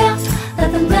freak out,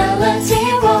 let the melody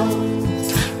roll.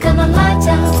 Gonna lie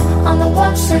down on the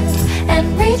warm sand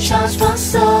and recharge my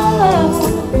soul.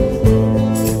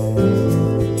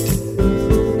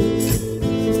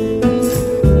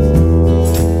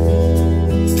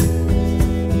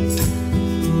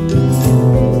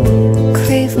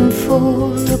 Craving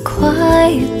for a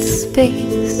quiet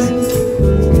space,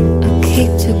 a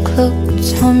cape to cloak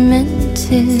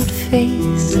tormented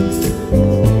face,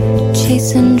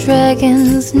 chasing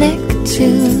dragons neck to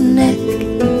neck.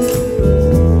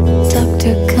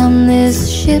 Doctor, come, this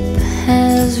ship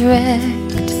has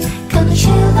wrecked. Gonna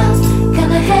chill out,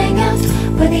 gonna hang out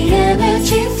where the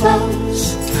energy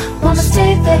flows. Wanna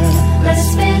stay there, let it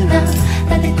spin out,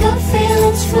 let the good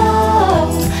feelings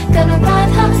flow. Gonna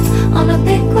ride high on a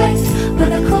big wave where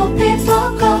the cool people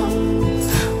go.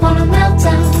 Wanna melt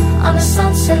down on a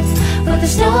sunset where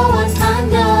there's no one I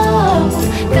know.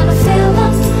 Gonna fill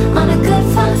up on a good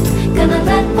vibe, gonna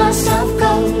let myself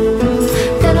go.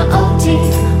 Gonna OD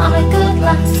on a good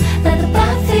life, let the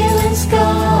bad feelings go.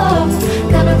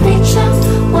 Gonna reach out,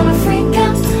 wanna freak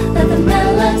out, let the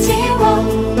melody roll.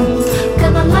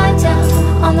 Gonna lie down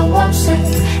on the warm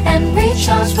sand and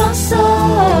recharge my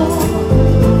soul.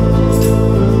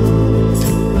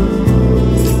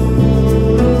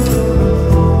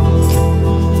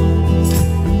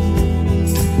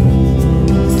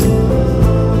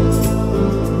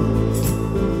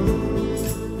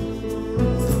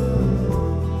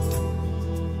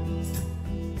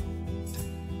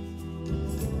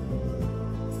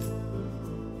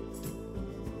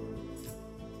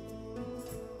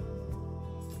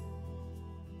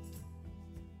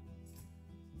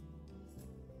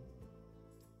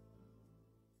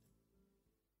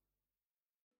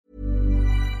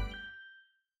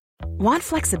 Want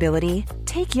flexibility?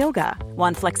 Take yoga.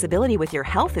 Want flexibility with your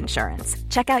health insurance?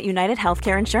 Check out United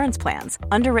Healthcare Insurance Plans.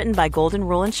 Underwritten by Golden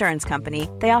Rule Insurance Company,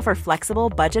 they offer flexible,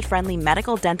 budget-friendly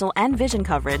medical, dental, and vision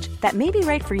coverage that may be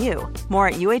right for you. More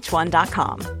at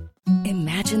uh1.com.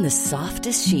 Imagine the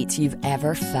softest sheets you've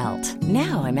ever felt.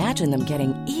 Now imagine them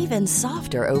getting even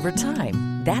softer over time.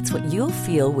 That's what you'll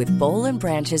feel with Boll &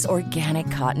 Branch's organic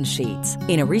cotton sheets.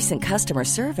 In a recent customer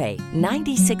survey,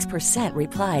 96%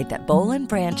 replied that Boll &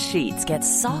 Branch sheets get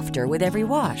softer with every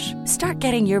wash. Start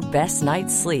getting your best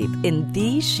night's sleep in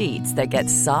these sheets that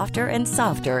get softer and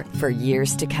softer for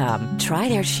years to come. Try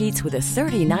their sheets with a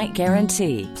 30-night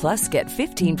guarantee. Plus, get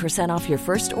 15% off your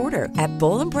first order at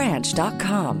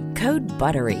bollandbranch.com. Code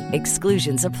BUTTERY.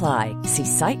 Exclusions apply. See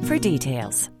site for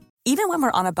details. Even when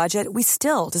we're on a budget, we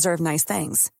still deserve nice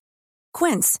things.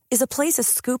 Quince is a place to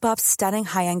scoop up stunning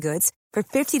high-end goods for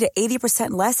 50 to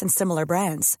 80% less than similar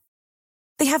brands.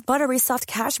 They have buttery soft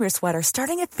cashmere sweaters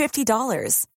starting at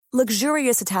 $50,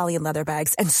 luxurious Italian leather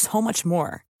bags, and so much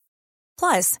more.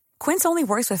 Plus, Quince only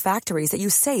works with factories that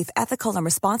use safe, ethical, and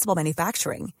responsible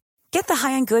manufacturing. Get the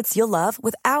high-end goods you'll love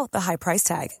without the high price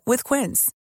tag with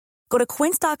Quince. Go to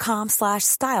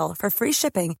quince.com/style for free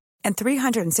shipping and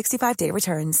 365-day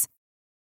returns.